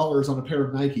thousands of dollars on a pair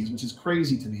of Nikes, which is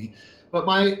crazy to me. But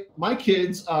my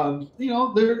kids,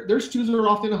 their shoes are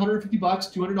often $150,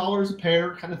 $200 a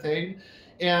pair kind of thing.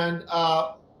 And,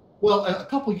 a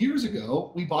couple years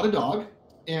ago, we bought a dog,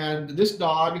 and this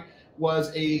dog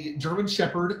was a German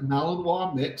Shepherd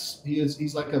Malinois mix.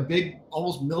 He's like a big,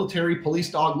 almost military police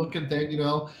dog looking thing,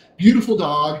 beautiful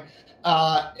dog.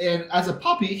 And as a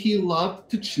puppy, he loved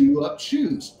to chew up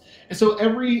shoes. And so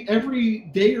every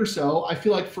day or so, I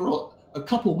feel like for a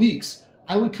couple weeks,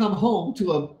 I would come home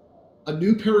to a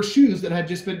new pair of shoes that had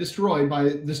just been destroyed by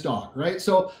this dog, right?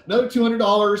 So another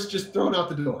 $200 just thrown out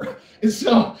the door. And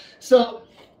so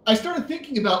I started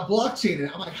thinking about blockchain, and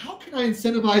I'm like, how can I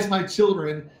incentivize my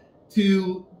children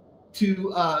to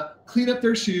clean up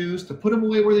their shoes, to put them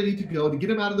away where they need to go, to get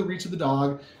them out of the reach of the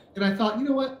dog? And I thought, you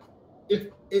know what? If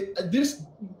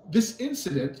this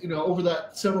incident, over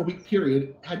that several week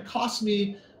period, had cost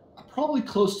me probably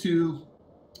close to,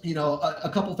 a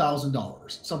couple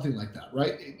 $1,000s, something like that,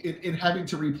 right? In having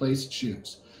to replace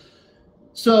shoes.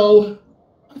 So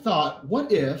I thought,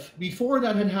 what if before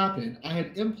that had happened, I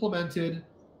had implemented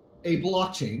a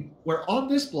blockchain where on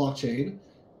this blockchain,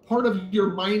 part of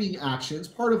your mining actions,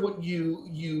 part of what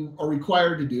you are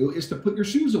required to do is to put your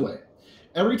shoes away.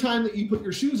 Every time that you put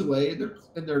your shoes away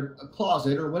in their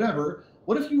closet or whatever,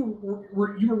 what if you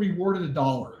were rewarded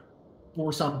 $1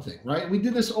 for something, right? And we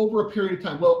did this over a period of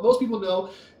time. Well, most people know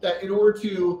that in order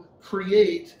to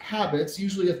create habits,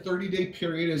 usually a 30-day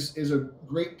period is a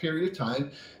great period of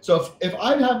time. So if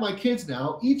I have my kids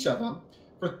now, each of them,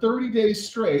 for 30 days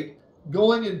straight,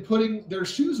 going and putting their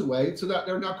shoes away so that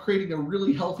they're now creating a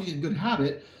really healthy and good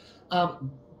habit,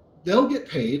 they'll get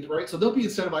paid, right? So they'll be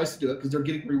incentivized to do it because they're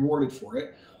getting rewarded for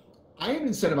it. I am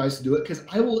incentivized to do it because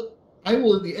I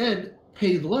will in the end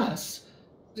pay less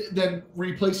than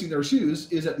replacing their shoes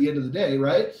is at the end of the day,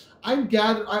 right? I'm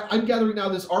gathering now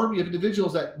this army of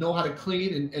individuals that know how to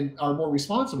clean and are more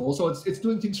responsible. So it's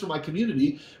doing things for my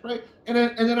community, right? And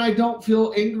then I don't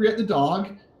feel angry at the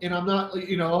dog. And I'm not,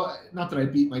 not that I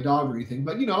beat my dog or anything,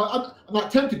 but I'm not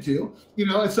tempted to,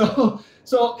 and so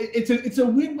it's a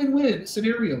win-win-win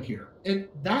scenario here. And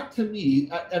that to me,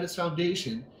 at its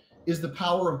foundation, is the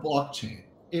power of blockchain.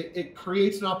 It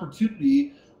creates an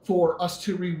opportunity for us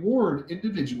to reward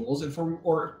individuals and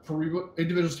for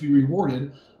individuals to be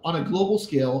rewarded on a global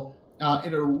scale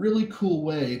in a really cool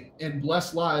way and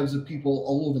bless lives of people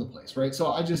all over the place, right? So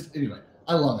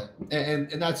I love it,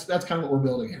 and that's kind of what we're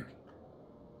building here.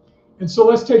 And so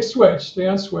let's take stay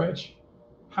on Switch.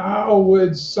 How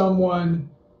would someone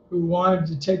who wanted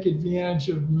to take advantage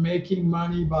of making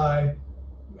money by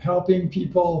helping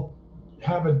people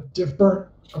have a different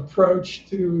approach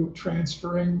to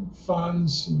transferring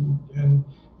funds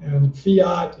and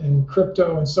fiat and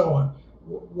crypto and so on,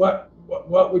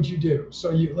 what would you do?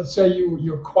 So let's say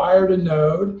you acquired a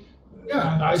node.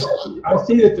 Yeah, and I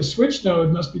see that the Switch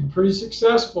node must be pretty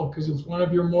successful because it's one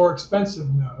of your more expensive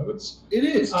nodes. It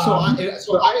is.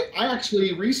 I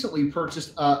actually recently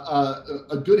purchased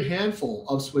a good handful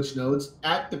of Switch nodes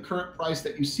at the current price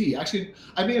that you see. Actually,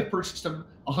 I may have purchased them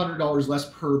 $100 less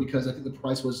per because I think the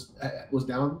price was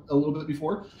down a little bit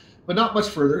before, but not much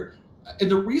further. And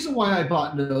the reason why I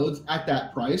bought nodes at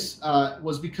that price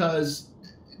was because,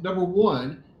 number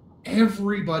one,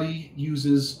 everybody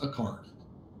uses a card,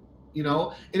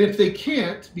 and if they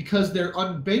can't because they're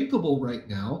unbankable right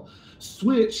now,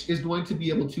 Switch is going to be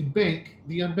able to bank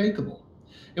the unbankable.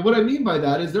 And what I mean by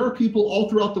that is there are people all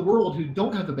throughout the world who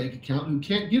don't have a bank account, who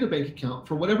can't get a bank account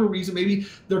for whatever reason. Maybe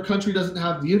their country doesn't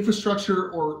have the infrastructure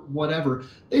or whatever.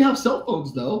 They have cell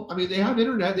phones, though. I mean, they have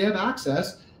internet, they have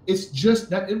access. It's just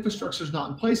that infrastructure is not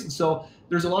in place. And so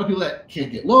there's a lot of people that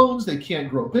can't get loans, they can't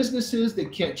grow businesses, they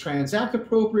can't transact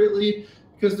appropriately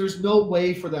because there's no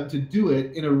way for them to do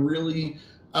it in a really,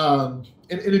 in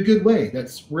a good way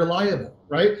that's reliable,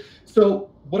 right? So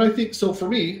what I think, so for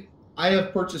me, I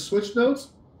have purchased Switch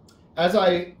nodes. As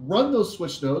I run those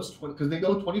Switch nodes, because they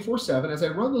go 24/7, as I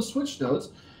run those Switch nodes,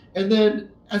 and then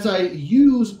as I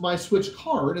use my Switch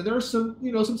card, and there are some,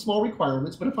 some small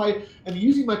requirements, but if I am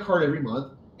using my card every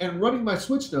month and running my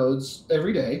Switch nodes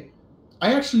every day,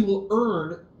 I actually will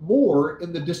earn more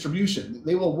in the distribution.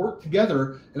 They will work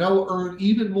together, and I will earn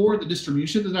even more in the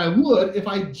distribution than I would if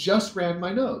I just ran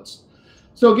my nodes.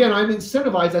 So again, I'm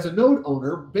incentivized as a node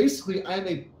owner. Basically, I'm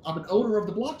an owner of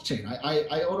the blockchain.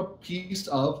 I own a piece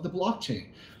of the blockchain.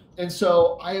 And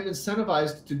so I am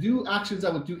incentivized to do actions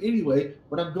I would do anyway.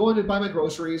 When I'm going to buy my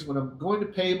groceries, when I'm going to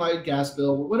pay my gas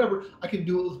bill, or whatever, I can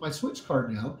do it with my Switch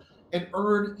card now and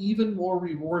earn even more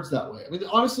rewards that way. I mean,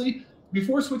 honestly,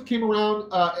 before Switch came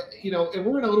around, and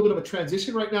we're in a little bit of a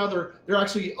transition right now. They're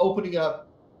actually opening up.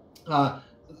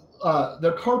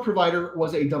 Their card provider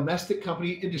was a domestic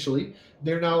company initially.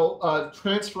 They're now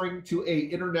transferring to a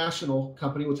international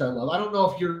company, which I love. I don't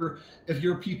know if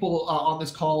your people on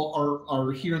this call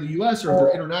are here in the U.S. or if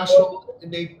they're international.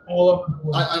 And all over the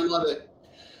world. I love it.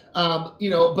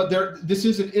 But this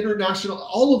is an international.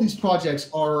 All of these projects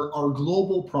are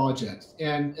global projects,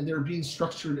 and they're being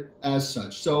structured as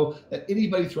such, so that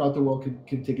anybody throughout the world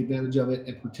can take advantage of it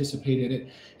and participate in it.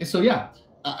 And so, yeah.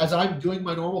 As I'm doing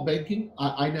my normal banking,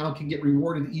 I now can get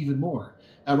rewarded even more.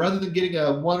 Rather than getting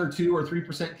a 1 or 2 or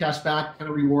 3% cash back kind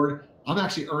of reward, I'm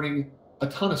actually earning a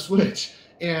ton of Switch,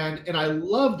 and I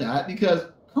love that because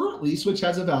currently Switch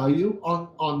has a value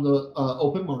on the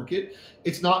open market.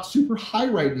 It's not super high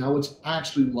right now, which I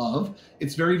actually love.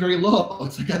 It's very, very low.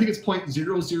 It's like I think it's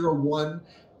 0.001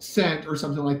 cent or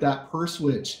something like that per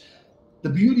Switch. The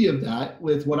beauty of that,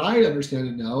 with what I understand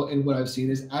and know, and what I've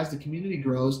seen, is as the community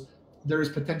grows, there is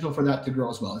potential for that to grow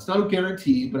as well. It's not a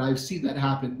guarantee, but I've seen that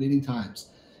happen many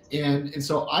times. And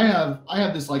so I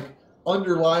have this like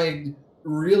underlying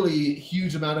really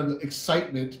huge amount of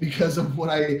excitement because of what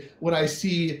I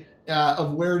see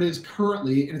of where it is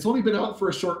currently. And it's only been out for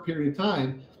a short period of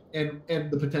time, and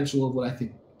the potential of what I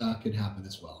think can happen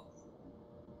as well.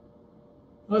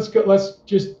 Let's go. Let's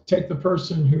just take the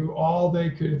person who all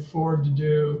they could afford to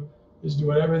do is do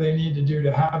whatever they need to do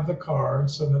to have the card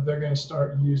so that they're going to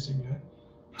start using it.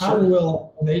 How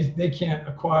will they can't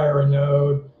acquire a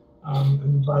node?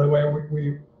 And by the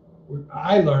way,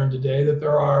 I learned today that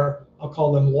there are, I'll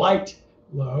call them light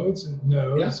nodes, and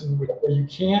where you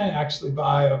can actually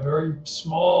buy a very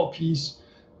small piece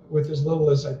with as little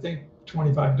as I think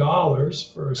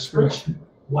 $25 for a Switch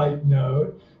light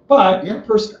node. But the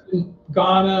person in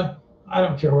Ghana, I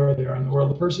don't care where they are in the world,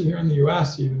 the person here in the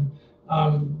US even,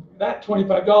 that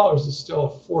 $25 is still a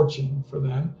fortune for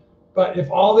them. But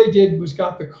if all they did was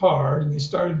got the card and they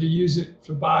started to use it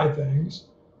to buy things,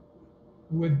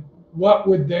 what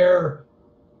would their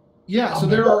so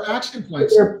there are action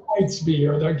points. Their points be,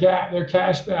 or their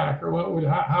cash back, or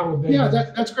how would they? Yeah,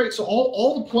 that's great. So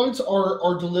all the points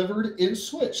are delivered in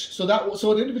Switch. So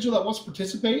an individual that wants to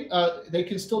participate, they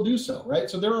can still do so, right?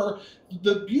 So there are,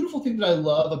 the beautiful thing that I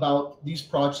love about these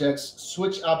projects,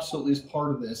 Switch absolutely is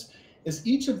part of this, is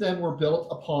each of them were built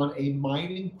upon a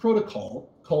mining protocol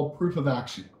called Proof of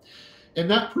Action. And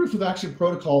that Proof of Action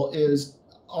protocol is,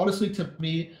 honestly, to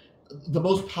me, the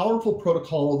most powerful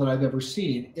protocol that I've ever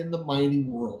seen in the mining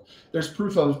world. There's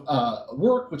proof of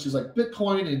work, which is like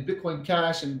Bitcoin and Bitcoin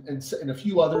Cash, and a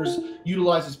few others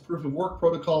utilize this proof of work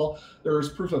protocol.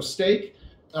 There's proof of stake.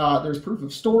 There's proof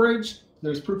of storage.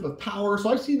 There's proof of power. So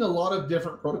I've seen a lot of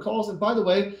different protocols. And by the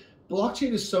way,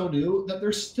 blockchain is so new that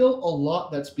there's still a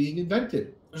lot that's being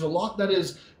invented. There's a lot that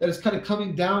is kind of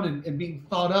coming down and being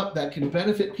thought up that can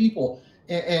benefit people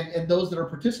and those that are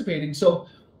participating. So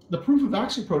the Proof of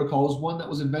Action protocol is one that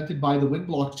was invented by the Wind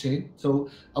blockchain, so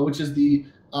which is the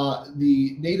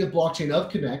native blockchain of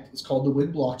Connect. It's called the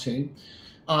Wind blockchain,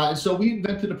 and so we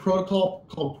invented a protocol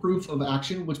called Proof of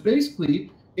Action, which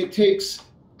basically it takes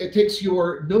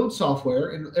your node software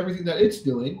and everything that it's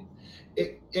doing,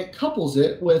 it couples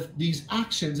it with these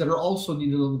actions that are also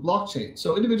needed on the blockchain.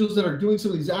 So individuals that are doing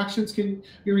some of these actions can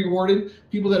be rewarded.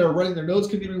 People that are running their nodes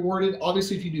can be rewarded.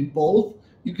 Obviously, if you do both,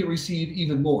 you can receive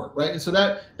even more, right? And so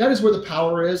that is where the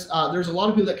power is. There's a lot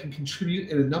of people that can contribute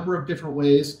in a number of different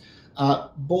ways,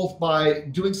 both by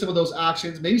doing some of those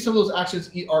actions. Maybe some of those actions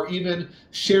are even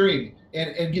sharing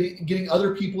and getting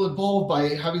other people involved by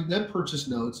having them purchase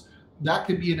nodes. That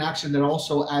could be an action that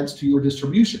also adds to your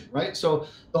distribution, right? So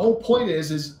the whole point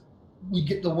is we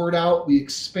get the word out, we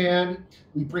expand,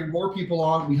 we bring more people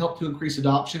on, we help to increase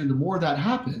adoption, and the more that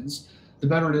happens, the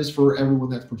better it is for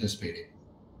everyone that's participating.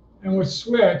 And with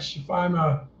Switch, if I'm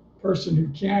a person who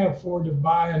can't afford to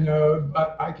buy a node,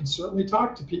 but I can certainly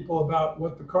talk to people about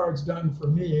what the card's done for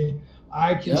me,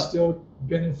 I can still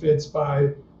benefits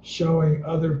by showing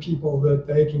other people that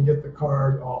they can get the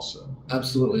card also.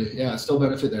 Absolutely. Yeah, still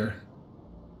benefit there.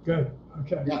 Good.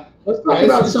 Okay. Yeah. Let's talk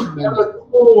about some of the other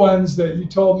cool ones that you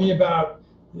told me about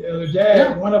the other day.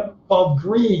 Yeah. One of them called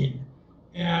Green.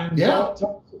 And yeah.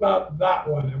 tell us about that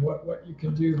one and what you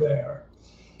can do there.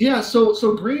 Yeah,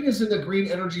 so green is in the green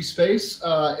energy space,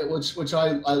 which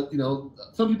I you know,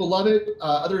 some people love it,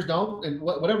 others don't, and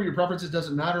whatever your preferences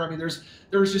doesn't matter. I mean, there's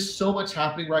just so much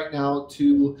happening right now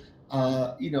to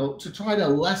you know, to try to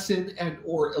lessen and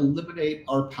or eliminate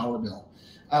our power bill.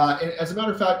 And as a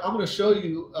matter of fact, I'm going to show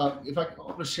you I'm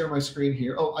going to share my screen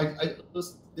here. Oh, it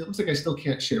looks like I still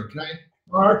can't share. Can I?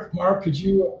 Mark, could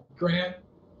you grant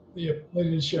the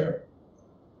ability to share?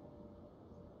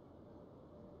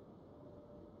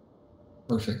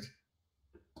 Perfect.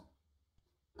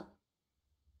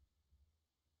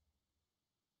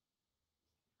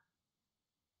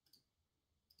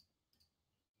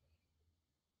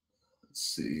 Let's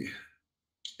see.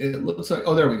 It looks like,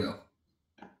 oh, there we go.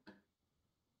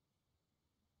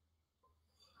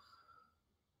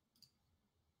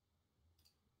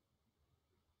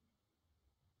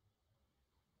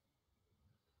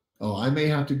 Oh, I may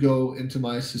have to go into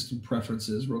my system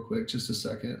preferences real quick. Just a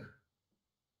second.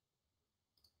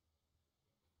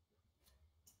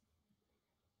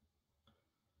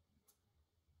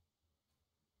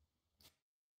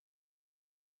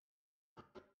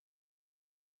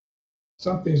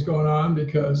 Something's going on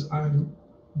because I'm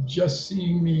just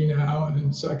seeing me now, and in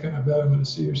a second, I bet I'm going to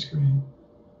see your screen.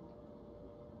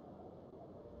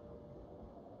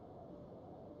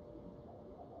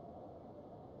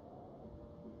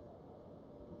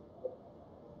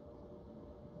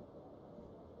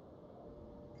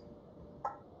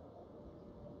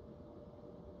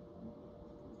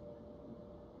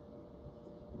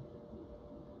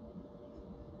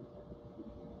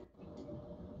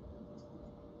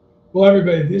 Well,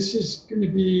 everybody, this is going to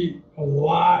be a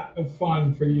lot of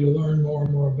fun for you to learn more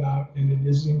and more about, and it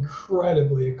is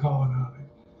incredibly economic.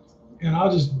 And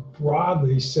I'll just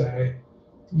broadly say,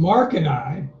 Mark and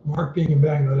I, Mark being in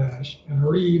Bangladesh and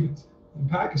Reeb in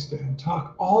Pakistan,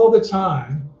 talk all the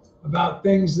time about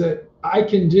things that I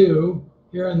can do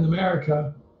here in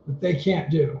America that they can't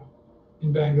do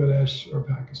in Bangladesh or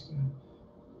Pakistan.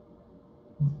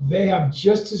 They have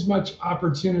just as much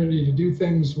opportunity to do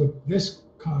things with this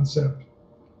concept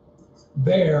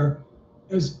there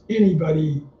as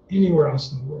anybody anywhere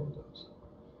else in the world does.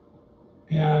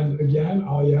 And again,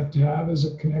 all you have to have is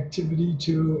a connectivity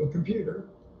to a computer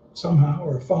somehow,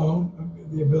 or a phone,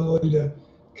 the ability to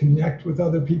connect with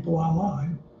other people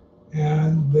online,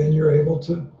 and then you're able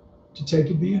to take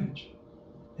advantage.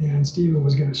 And Stephen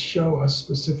was going to show us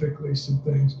specifically some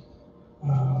things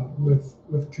with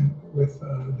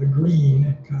the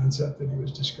green concept that he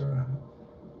was describing.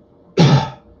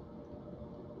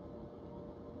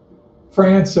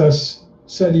 Francis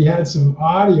said he had some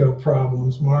audio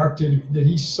problems. Mark, did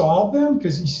he solve them?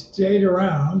 Because he stayed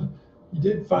around. He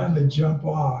did finally jump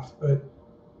off, but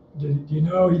do you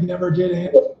know he never did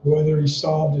answer whether he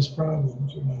solved his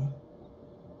problems or not?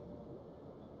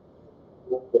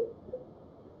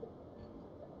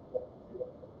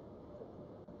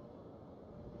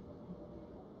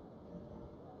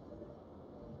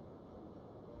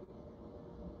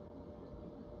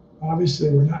 Obviously,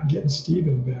 we're not getting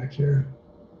Stephen back here.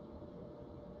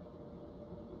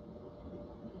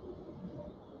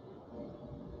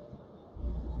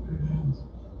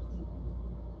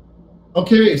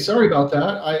 Okay, sorry about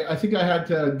that. I think I had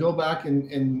to go back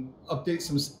and update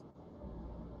some.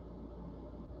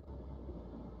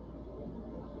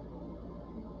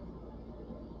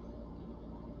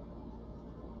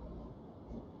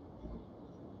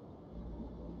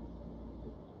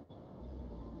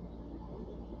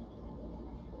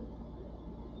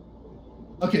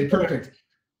 Okay, perfect.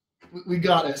 we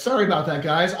got it. Sorry about that,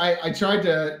 guys. I tried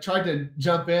to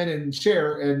jump in and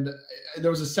share, and there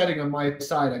was a setting on my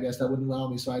side, I guess, that wouldn't allow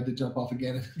me, so I had to jump off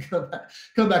again and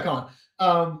come back on.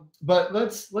 But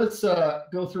let's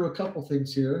go through a couple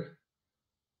things here.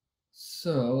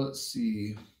 So let's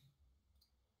see.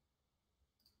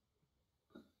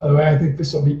 By the way, I think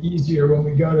this will be easier when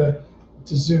we go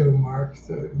to Zoom, Mark.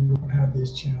 You won't have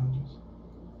these challenges.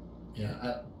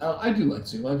 Yeah, I do like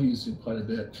Zoom. I've used Zoom quite a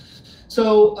bit.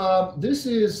 So this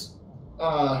is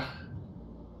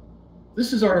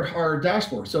our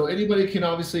dashboard. So anybody can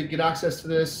obviously get access to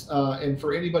this. And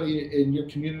for anybody in your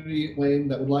community, Wayne,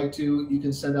 that would like to, you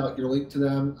can send out your link to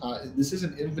them. This is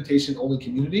an invitation-only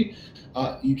community.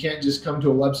 You can't just come to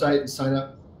a website and sign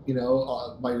up,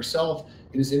 by yourself.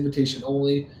 It is invitation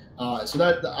only. So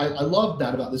that I love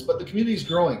that about this. But the community is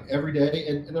growing every day,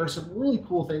 and there are some really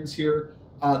cool things here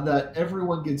that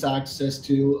everyone gets access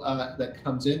to that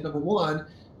comes in. Number one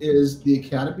is the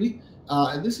Academy.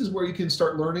 And this is where you can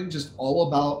start learning just all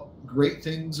about great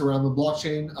things around the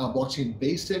blockchain, blockchain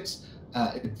basics,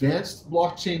 advanced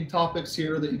blockchain topics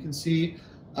here that you can see.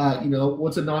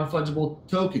 What's a non-fungible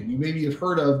token? You maybe have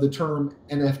heard of the term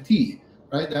NFT,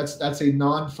 right? That's a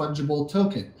non-fungible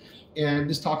token. And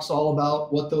this talks all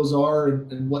about what those are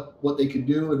and what they can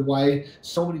do and why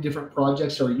so many different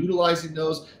projects are utilizing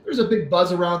those. There's a big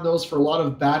buzz around those for a lot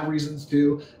of bad reasons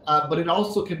too, but it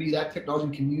also can be that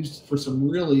technology can be used for some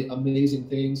really amazing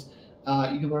things.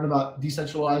 You can learn about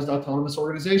decentralized autonomous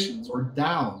organizations, or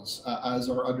DAOs, as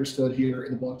are understood here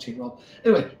in the blockchain realm.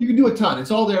 Anyway, you can do a ton.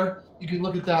 It's all there. You can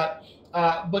look at that.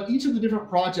 But each of the different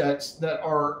projects that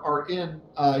are in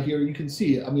here, you can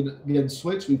see. I mean, again,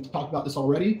 Switch, we've talked about this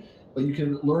already. But you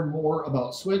can learn more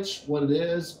about Switch, what it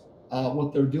is,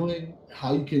 what they're doing,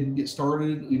 how you can get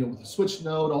started, with the Switch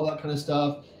node, all that kind of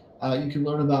stuff. You can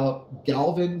learn about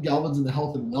Galvin. Galvin's in the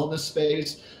health and wellness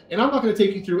space. And I'm not going to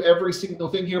take you through every single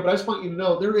thing here, but I just want you to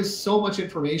know there is so much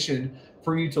information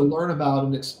for you to learn about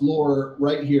and explore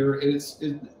right here.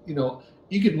 And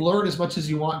you can learn as much as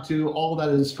you want to. All of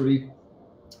that is free.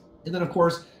 And then, of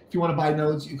course, if you want to buy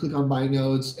nodes, you click on buy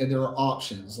nodes, and there are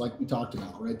options like we talked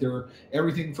about, right? There are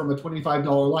everything from a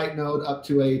 $25 light node up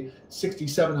to a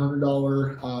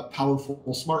 $6,700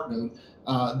 powerful smart node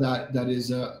that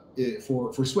is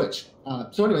for Switch.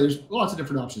 So anyway, there's lots of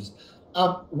different options.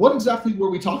 What exactly were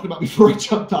we talking about before I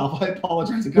jumped off? I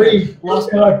apologize. Green.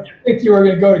 I think you were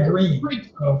going to go to green. Green.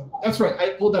 So. That's right.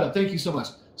 I pulled that up. Thank you so much.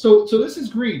 So this is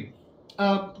green.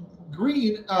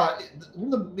 Green,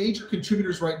 one of the major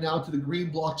contributors right now to the green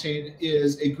blockchain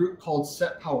is a group called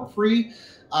Set Power Free.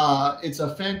 It's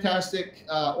a fantastic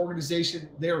organization.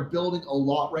 They are building a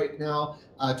lot right now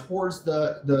towards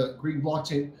the green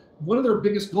blockchain. One of their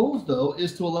biggest goals, though,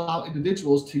 is to allow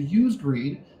individuals to use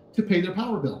green to pay their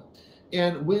power bill.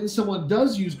 And when someone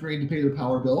does use green to pay their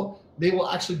power bill, they will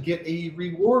actually get a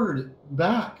reward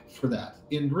back for that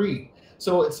in green.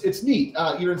 So it's neat.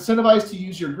 You're incentivized to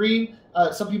use your green.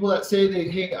 Some people that say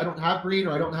hey, I don't have green,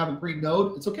 or I don't have a green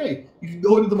node, it's okay. You can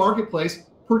go into the marketplace,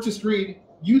 purchase green,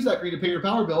 use that green to pay your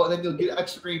power bill, and then you'll get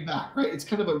extra green back, right? It's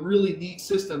kind of a really neat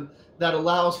system that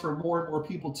allows for more and more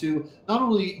people to not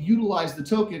only utilize the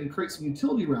token and create some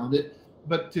utility around it,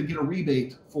 but to get a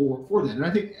rebate for that. And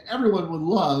I think everyone would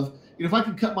love, if I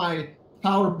can cut my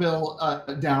power bill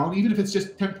down, even if it's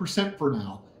just 10% for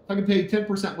now, if I can pay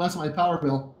 10% less on my power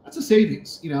bill, that's a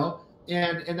savings, and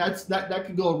that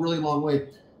can go a really long way.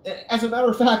 As a matter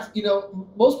of fact,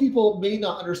 most people may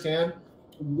not understand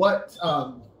what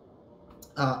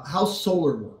how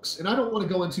solar works, and I don't want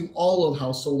to go into all of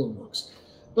how solar works,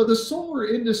 but the solar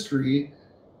industry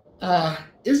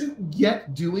isn't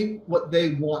yet doing what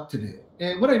they want to do.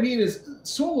 And what I mean is,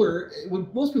 solar, when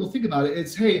most people think about it,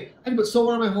 it's, hey, I can put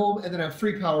solar on my home and then have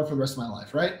free power for the rest of my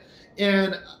life, right?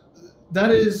 And that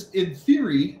is, in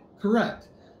theory, correct.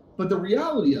 But the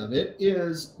reality of it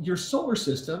is your solar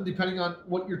system, depending on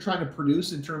what you're trying to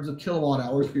produce in terms of kilowatt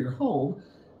hours for your home,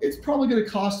 it's probably going to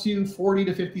cost you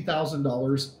 $40,000 to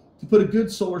 $50,000 to put a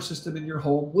good solar system in your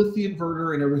home with the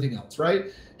inverter and everything else,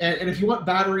 right? And if you want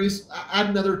batteries, add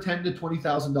another $10,000 to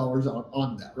 $20,000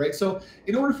 on that, right? So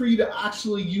in order for you to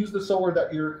actually use the solar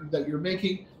that you're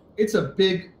making, it's a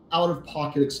big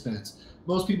out-of-pocket expense.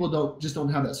 Most people don't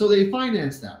have that, so they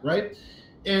finance that, right?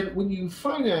 And when you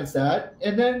finance that,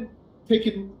 and then take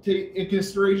in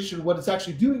consideration what it's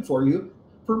actually doing for you,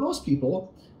 for most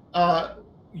people,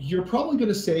 you're probably going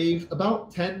to save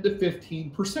about 10 to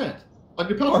 15% on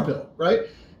your power bill, right?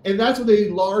 And that's with a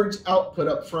large output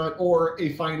up front or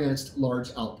a financed large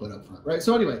output up front, right?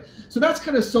 So anyway, so that's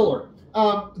kind of solar.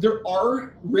 There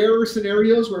are rare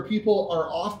scenarios where people are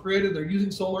off grid and they're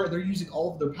using solar and they're using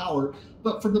all of their power.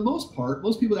 But for the most part,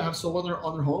 most people that have solar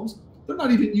on their homes, they're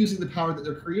not even using the power that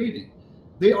they're creating.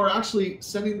 They are actually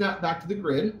sending that back to the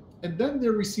grid, and then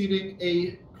they're receiving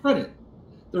a credit.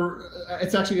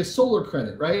 It's actually a solar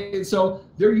credit, right? And so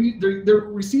they're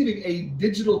receiving a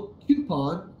digital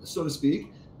coupon, so to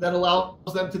speak, that allows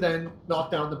them to then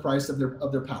knock down the price of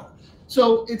their power.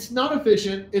 So it's not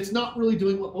efficient. It's not really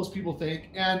doing what most people think,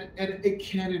 and it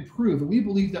can improve. And we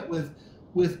believe that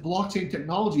with blockchain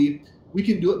technology, we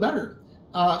can do it better.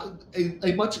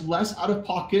 A much less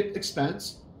out-of-pocket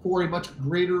expense for a much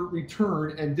greater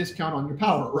return and discount on your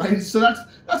power, right? So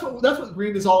that's what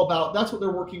green is all about. That's what they're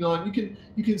working on.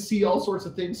 You can see all sorts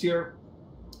of things here,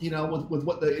 you know, with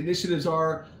what the initiatives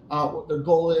are, what their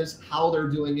goal is, how they're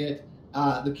doing it,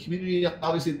 the community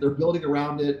obviously they're building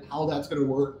around it, how that's going to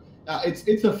work.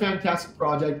 It's a fantastic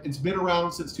project. It's been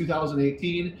around since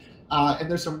 2018. And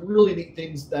there's some really neat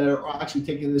things that are actually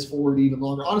taking this forward even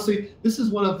longer. Honestly, this is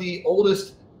one of the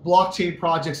oldest blockchain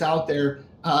projects out there,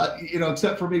 you know,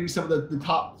 except for maybe some of the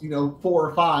top, you know, 4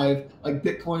 or 5, like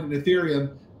Bitcoin and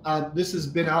Ethereum. This has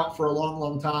been out for a long,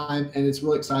 long time, and it's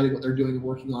really exciting what they're doing and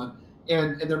working on,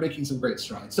 and they're making some great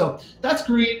strides. So that's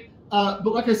great. But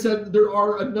like I said, there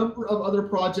are a number of other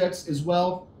projects as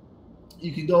well.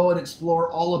 You can go and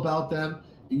explore all about them.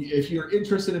 If you're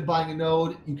interested in buying a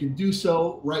node, you can do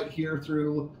so right here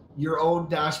through your own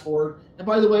dashboard. And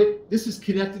by the way, this is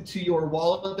connected to your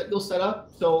wallet that you'll set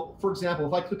up. So for example,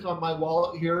 if I click on my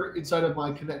wallet here inside of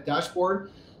my Connect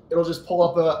dashboard, it'll just pull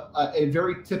up a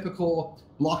very typical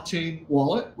blockchain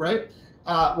wallet, right?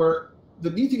 Where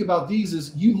the neat thing about these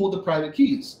is you hold the private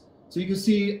keys. So you can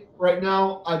see right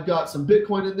now, I've got some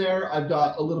Bitcoin in there. I've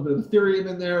got a little bit of Ethereum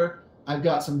in there. I've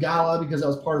got some Gala because I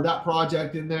was part of that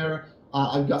project in there.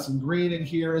 I've got some green in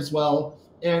here as well.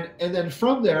 And then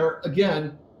from there,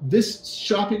 again, this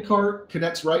shopping cart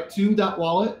connects right to that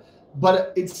wallet,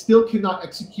 but it still cannot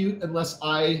execute unless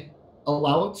I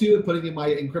allow it to, and putting in my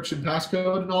encryption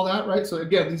passcode and all that, right? So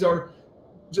again, these are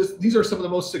some of the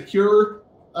most secure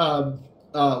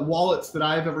wallets that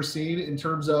I've ever seen in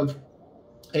terms of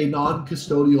a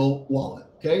non-custodial wallet,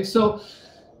 okay? So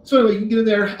anyway, you can get in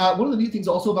there. One of the neat things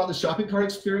also about the shopping cart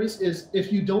experience is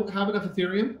if you don't have enough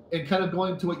Ethereum, and kind of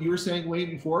going to what you were saying,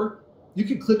 Wayne, before, you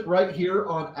can click right here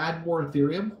on add more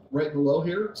Ethereum right below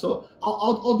here. So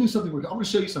I'll do something. I'm going to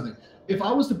show you something. If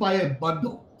I was to buy a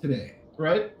bundle today,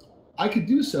 right, I could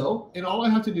do so. And all I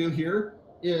have to do here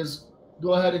is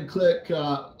go ahead and click.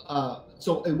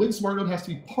 So a Win Smart node has to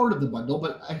be part of the bundle,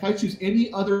 but if I choose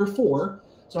any other 4,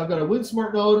 so I've got a Win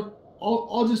Smart node,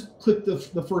 I'll just click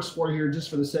the first 4 here just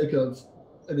for the sake of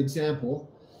an example.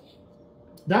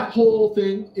 That whole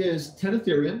thing is 10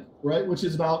 Ethereum, right? Which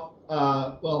is about,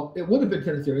 well, it would have been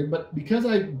 10 Ethereum, but because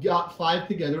I got 5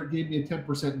 together, it gave me a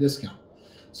 10% discount.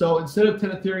 So instead of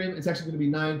 10 Ethereum, it's actually going to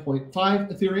be 9.5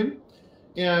 Ethereum.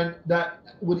 And that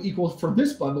would equal, for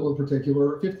this bundle in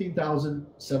particular,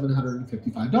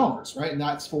 $15,755, right? And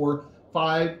that's for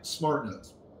 5 smart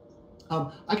nodes.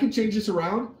 I can change this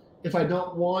around. If I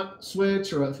don't want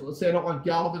Switch, or let's say I don't want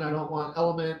Galvin, I don't want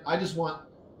Element, I just want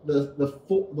the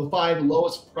 5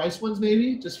 lowest price ones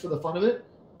maybe, just for the fun of it.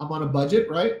 I'm on a budget,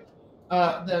 right?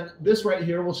 Then this right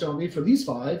here will show me for these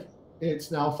 5,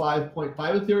 it's now 5.5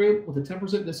 Ethereum with a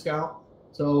 10% discount.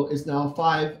 So it's now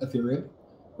 5 Ethereum,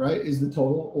 right, is the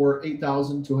total, or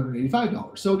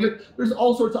 $8,285. So again, there's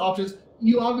all sorts of options.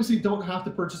 You obviously don't have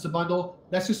to purchase a bundle.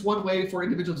 That's just one way for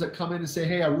individuals that come in and say,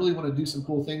 hey, I really want to do some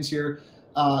cool things here.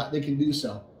 They can do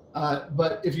so.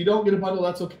 But if you don't get a bundle,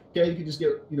 that's okay. You can just get,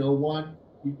 you know, 1.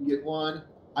 You can get 1.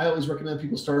 I always recommend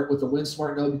people start with the Win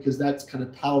Smart node because that's kind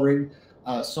of powering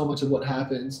so much of what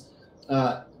happens.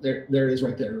 There it is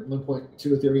right there, 1.2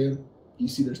 Ethereum. You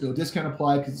see there's no discount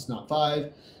applied because it's not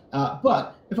 5.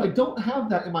 But if I don't have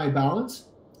that in my balance,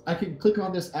 I can click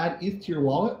on this Add ETH to your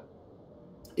wallet.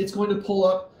 It's going to pull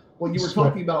up what you were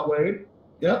talking about, Wade.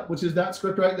 Yeah, which is that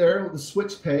script right there with the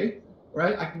Switch Pay.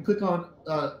 Right, I can click on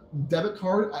debit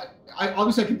card.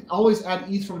 Obviously I can always add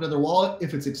ETH from another wallet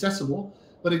if it's accessible.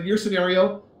 But in your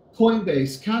scenario,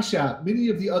 Coinbase, Cash App, many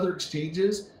of the other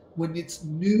exchanges, when it's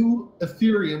new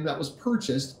Ethereum that was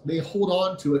purchased, they hold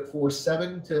on to it for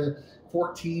 7 to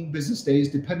 14 business days,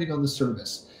 depending on the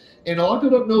service. And a lot of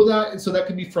people don't know that, and so that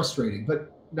can be frustrating.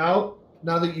 But now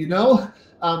that you know,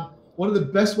 one of the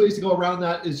best ways to go around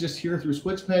that is just here through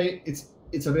Switch Pay.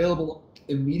 It's available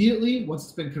immediately once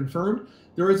it's been confirmed.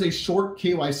 There is a short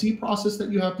KYC process that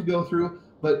you have to go through.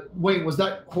 But Wayne, was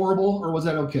that horrible or was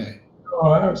that okay? Oh,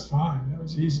 that was fine. That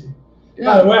was easy.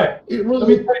 By the Yeah, way, it let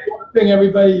me really. tell you one thing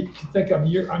everybody can think of.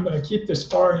 I'm going to keep this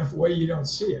far enough away you don't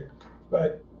see it.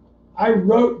 But I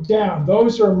wrote down,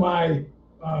 those are my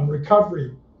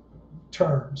recovery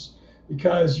terms,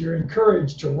 because you're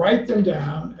encouraged to write them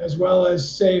down as well as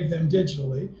save them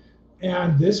digitally.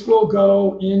 And this will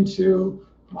go into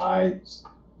my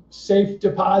safe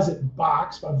deposit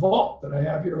box, my vault that I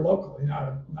have here locally,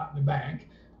 not in the bank,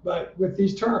 but with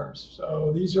these terms.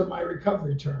 So these are my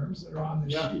recovery terms that are on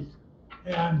the Yeah. sheet.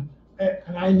 And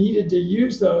and I needed to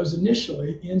use those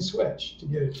initially in Switch to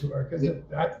get it to her, because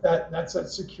that's that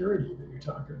security that you're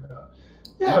talking about.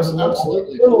 Yeah, it was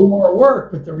Absolutely. a little more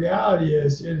work, but the reality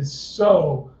is it is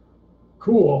so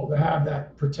cool to have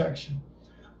that protection.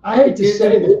 I hate to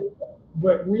say that,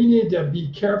 but we need to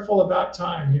be careful about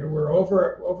time here. We're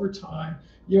over time.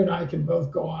 You and I can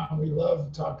both go on. We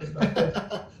love talking about this.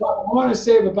 But I want to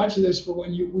save a bunch of this for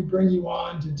when we bring you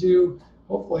on to do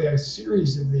hopefully a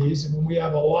series of these, and when we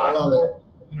have a lot more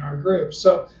in our group.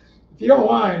 So if you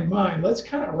don't mind, let's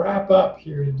kind of wrap up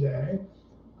here today.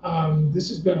 This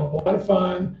has been a lot of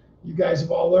fun. You guys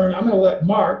have all learned. I'm going to let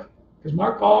Mark, because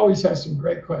Mark always has some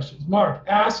great questions. Mark,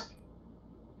 ask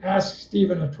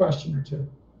Stephen a question or two.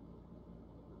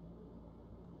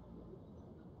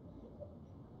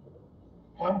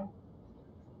 Huh?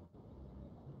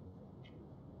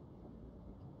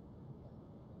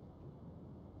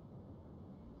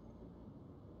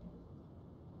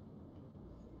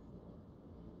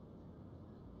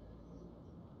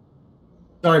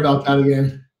 Sorry about that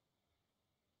again.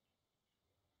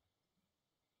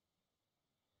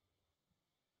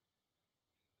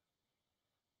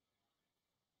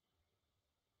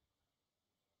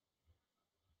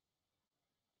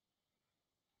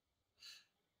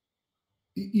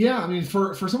 Yeah, I mean,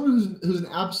 for someone who's an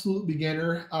absolute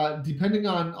beginner, depending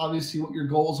on obviously what your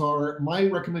goals are, my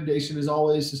recommendation is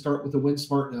always to start with the Win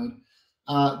Smart Node.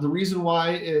 The reason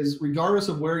why is, regardless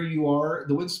of where you are,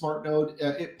 the Win Smart Node,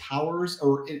 it powers,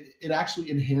 or it actually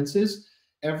enhances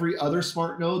every other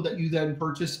smart node that you then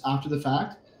purchase after the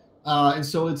fact. And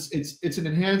so it's an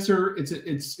enhancer.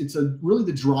 It's a really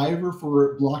the driver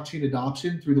for blockchain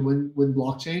adoption through the Win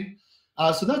blockchain.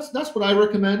 So that's what I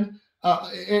recommend.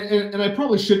 And I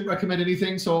probably shouldn't recommend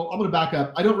anything, so I'm going to back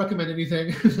up. I don't recommend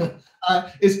anything.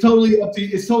 It's totally up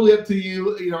to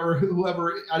you, or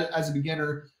whoever as a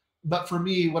beginner. But for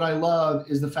me, what I love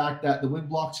is the fact that the Win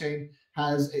blockchain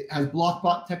has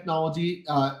blockbot technology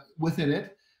within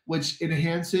it, which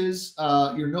enhances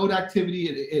your node activity.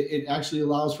 It actually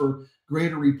allows for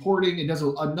greater reporting. It does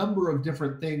a number of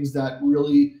different things that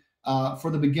really, for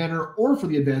the beginner or for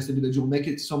the advanced individual, make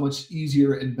it so much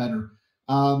easier and better.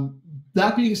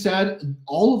 That being said,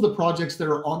 all of the projects that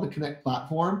are on the Connect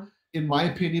platform, in my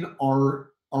opinion, are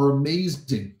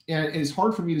amazing, and it's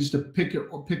hard for me to just to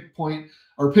pinpoint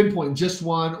just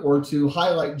one, or to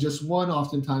highlight just one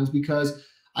oftentimes, because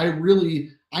I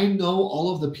know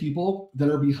all of the people that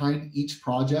are behind each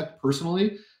project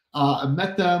personally. I've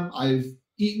met them, I've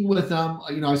eaten with them,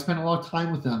 I spent a lot of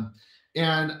time with them.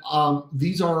 And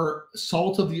these are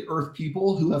salt of the earth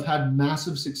people who have had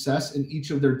massive success in each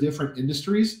of their different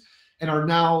industries, and are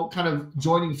now kind of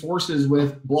joining forces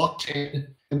with blockchain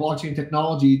and blockchain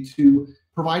technology to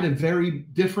provide a very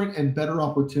different and better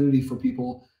opportunity for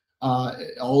people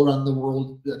all around the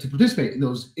world to participate in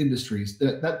those industries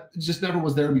that just never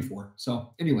was there before.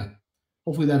 So anyway,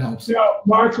 hopefully that helps.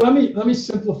 Mark, let me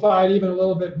simplify it even a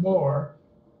little bit more.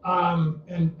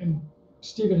 And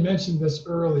Stephen mentioned this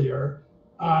earlier.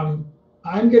 I'm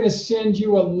going to send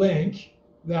you a link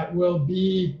that will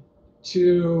be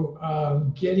to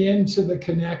get into the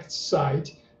Connect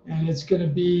site, and it's going to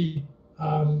be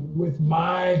with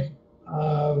my.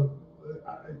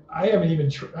 I haven't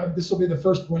even. This will be the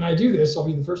first. When I do this, will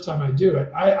be the first time I do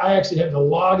it. I actually had to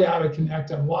log out of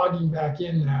Connect. I'm logging back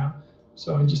in now.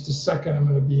 So in just a second, I'm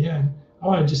going to be in. I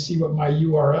want to just see what my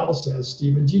URL says,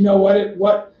 Stephen. Do you know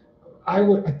what I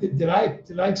would? Did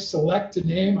I select a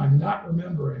name? I'm not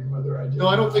remembering whether I did. No,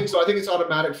 I don't think so. I think it's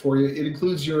automatic for you. It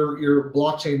includes your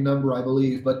blockchain number, I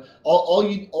believe. But all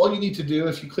you need to do,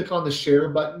 if you click on the share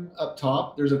button up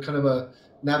top, there's a kind of a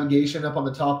navigation up on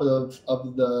the top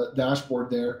of the dashboard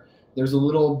there. There's a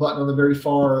little button on the very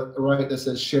far right that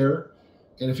says share.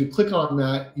 And if you click on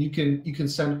that, you can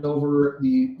send over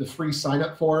the free sign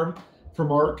up form for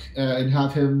Mark and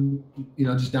have him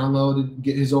just download and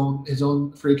get his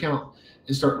own free account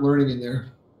and start learning in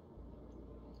there.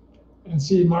 And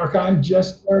see, Mark, I'm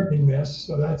just learning this,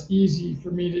 so that's easy for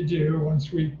me to do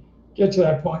once we get to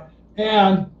that point.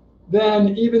 And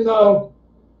then, even though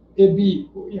it'd be,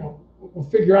 we'll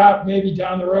figure out maybe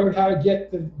down the road how to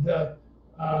get the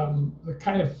the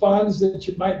kind of funds that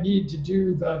you might need to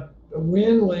do the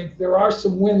Win link. There are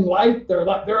some Win Lite there.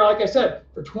 Like I said,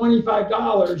 for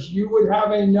 $25, you would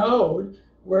have a node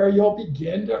where you'll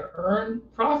begin to earn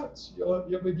profits.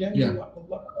 You'll begin to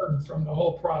learn from the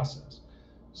whole process.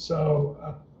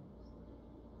 So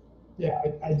yeah,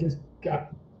 I just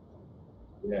got,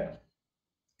 yeah.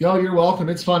 Yo, you're welcome.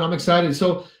 It's fun. I'm excited.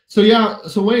 So yeah.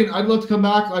 So Wayne, I'd love to come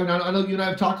back. I know you and I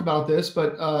have talked about this,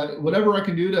 but whatever I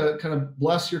can do to kind of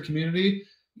bless your community,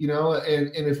 you know,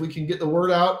 and if we can get the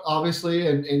word out, obviously,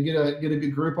 and get a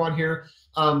good group on here.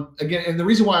 Again, and the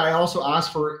reason why I also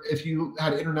asked for if you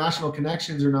had international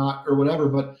connections or not or whatever,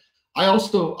 but I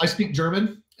speak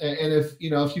German, and if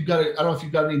you've got I don't know if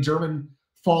you've got any German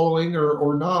following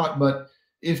or not, but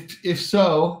if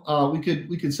so,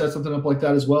 we could set something up like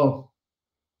that as well.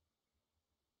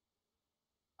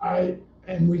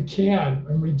 And we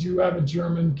do have a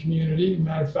German community.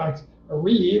 Matter of fact,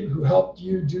 Arib, who helped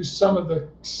you do some of the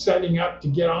setting up to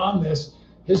get on this,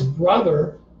 his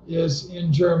brother is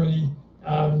in Germany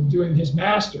doing his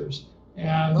master's,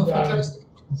 and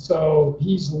so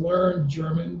he's learned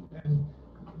German. And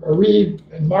Arib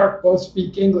and Mark both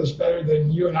speak English better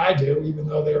than you and I do, even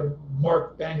though they're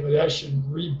Mark Bangladesh and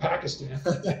Arib Pakistan.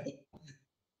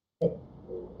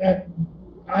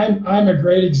 I'm a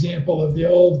great example of the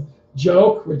old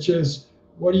joke, which is,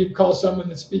 what do you call someone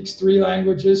that speaks 3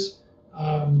 languages?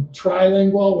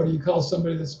 Trilingual. What do you call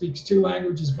somebody that speaks 2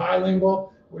 languages?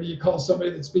 Bilingual. What do you call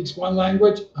somebody that speaks 1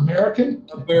 language? American.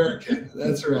 American.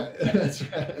 That's right. That's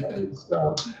right.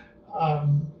 So,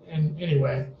 and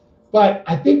anyway, but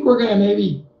I think we're going to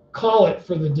maybe call it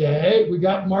for the day. We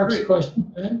got Mark's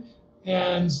question in,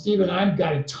 and Steve and I've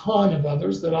got a ton of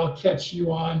others that I'll catch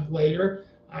you on later.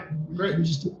 We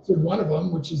just did one of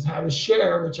them, which is how to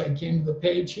share, which I came to the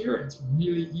page here. It's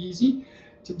really easy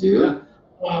to do.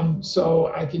 Yeah. So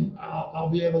I'll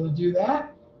be able to do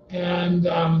that. And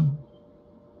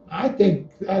I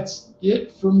think that's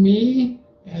it for me.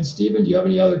 And Stephen, do you have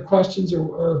any other questions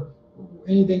or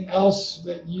anything else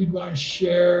that you'd want to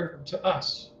share to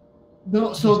us?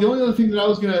 No. So the only other thing that I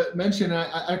was going to mention,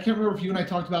 I can't remember if you and I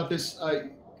talked about this a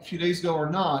few days ago or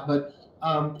not, but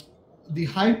the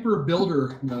Hyper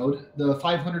Builder node, the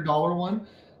 $500 one,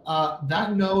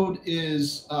 that node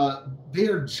is, they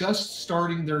are just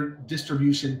starting their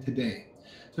distribution today.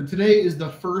 So today is the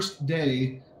first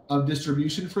day of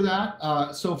distribution for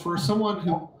that. So for someone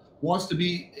who wants to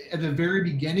be at the very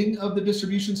beginning of the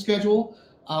distribution schedule,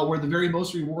 where the very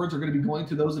most rewards are going to be going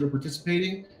to those that are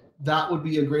participating, that would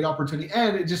be a great opportunity.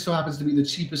 And it just so happens to be the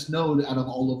cheapest node out of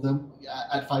all of them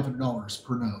at $500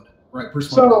 per node, right? Per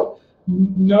so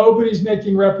nobody's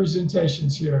making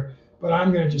representations here, but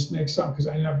I'm going to just make some, because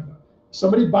I know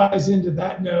somebody buys into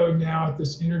that node now at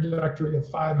this introductory of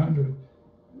 500.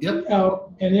 Yep. You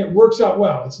know, and it works out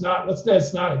well. It's not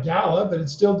a gala, but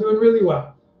it's still doing really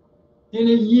well. In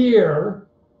a year,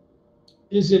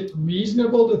 is it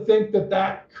reasonable to think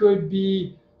that could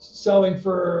be selling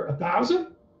for 1,000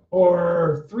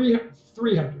 or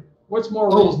 300? What's more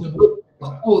reasonable?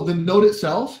 The node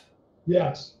itself?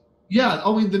 Yes. Yeah,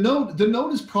 I mean the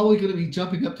node is probably going to be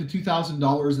jumping up to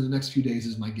 $2,000 in the next few days,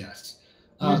 is my guess.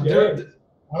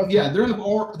 Yeah, there have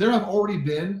already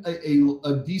been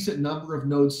a decent number of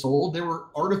nodes sold. They were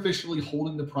artificially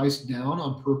holding the price down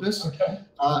on purpose. Okay.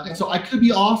 And so I could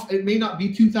be off. It may not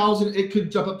be 2,000. It could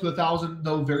jump up to 1,000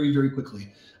 though very, very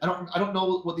quickly. I don't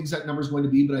know what the exact number is going to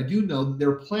be, but I do know that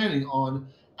they're planning on,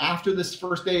 after this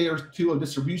first day or two of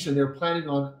distribution, they're planning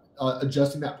on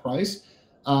adjusting that price.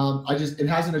 It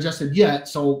hasn't adjusted yet,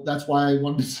 so that's why I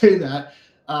wanted to say that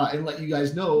and let you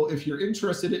guys know, if you're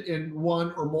interested in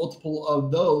one or multiple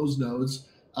of those nodes,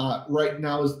 right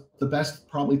now is the best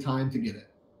probably time to get it.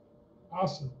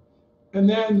 Awesome. And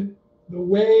then the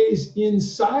ways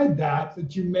inside that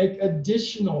you make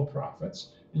additional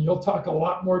profits, and you'll talk a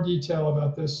lot more detail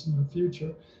about this in the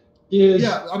future, is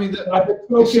the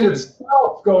token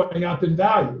itself going up in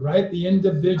value, right? The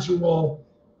individual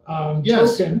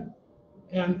token.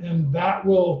 And that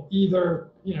will either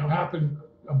happen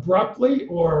abruptly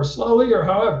or slowly or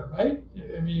however, right?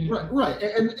 I mean, right,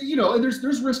 and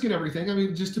there's risk in everything. I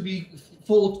mean, just to be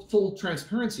full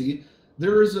transparency,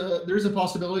 there's a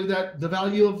possibility that the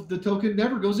value of the token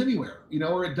never goes anywhere,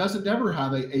 or it doesn't ever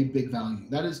have a big value.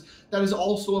 That is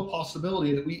also a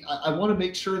possibility, and I want to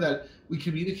make sure that we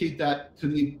communicate that to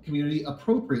the community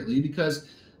appropriately, because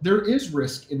there is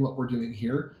risk in what we're doing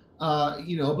here.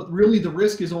 But really the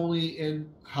risk is only in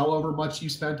however much you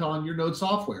spent on your node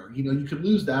software. You could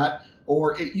lose that,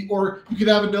 or you could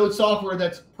have a node software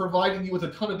that's providing you with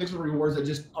a ton of digital rewards that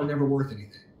just are never worth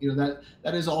anything.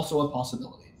 That is also a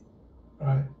possibility.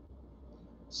 Right.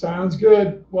 Sounds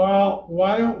good. Well,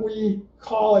 why don't we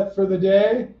call it for the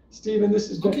day? Stephen, this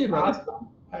has been Okay, brother. awesome.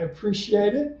 I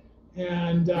appreciate it.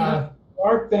 And Yeah.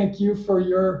 Mark, thank you for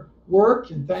your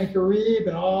work, and thank Arib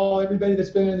and everybody that's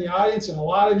been in the audience. And a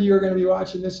lot of you are going to be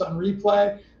watching this on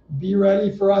replay. Be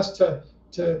ready for us to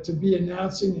be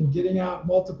announcing and getting out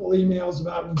multiple emails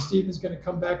about when Stephen's going to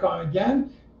come back on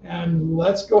again. And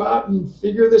let's go out and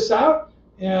figure this out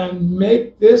and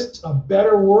make this a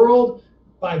better world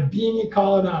by being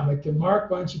economic. And Mark,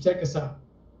 why don't you take us out?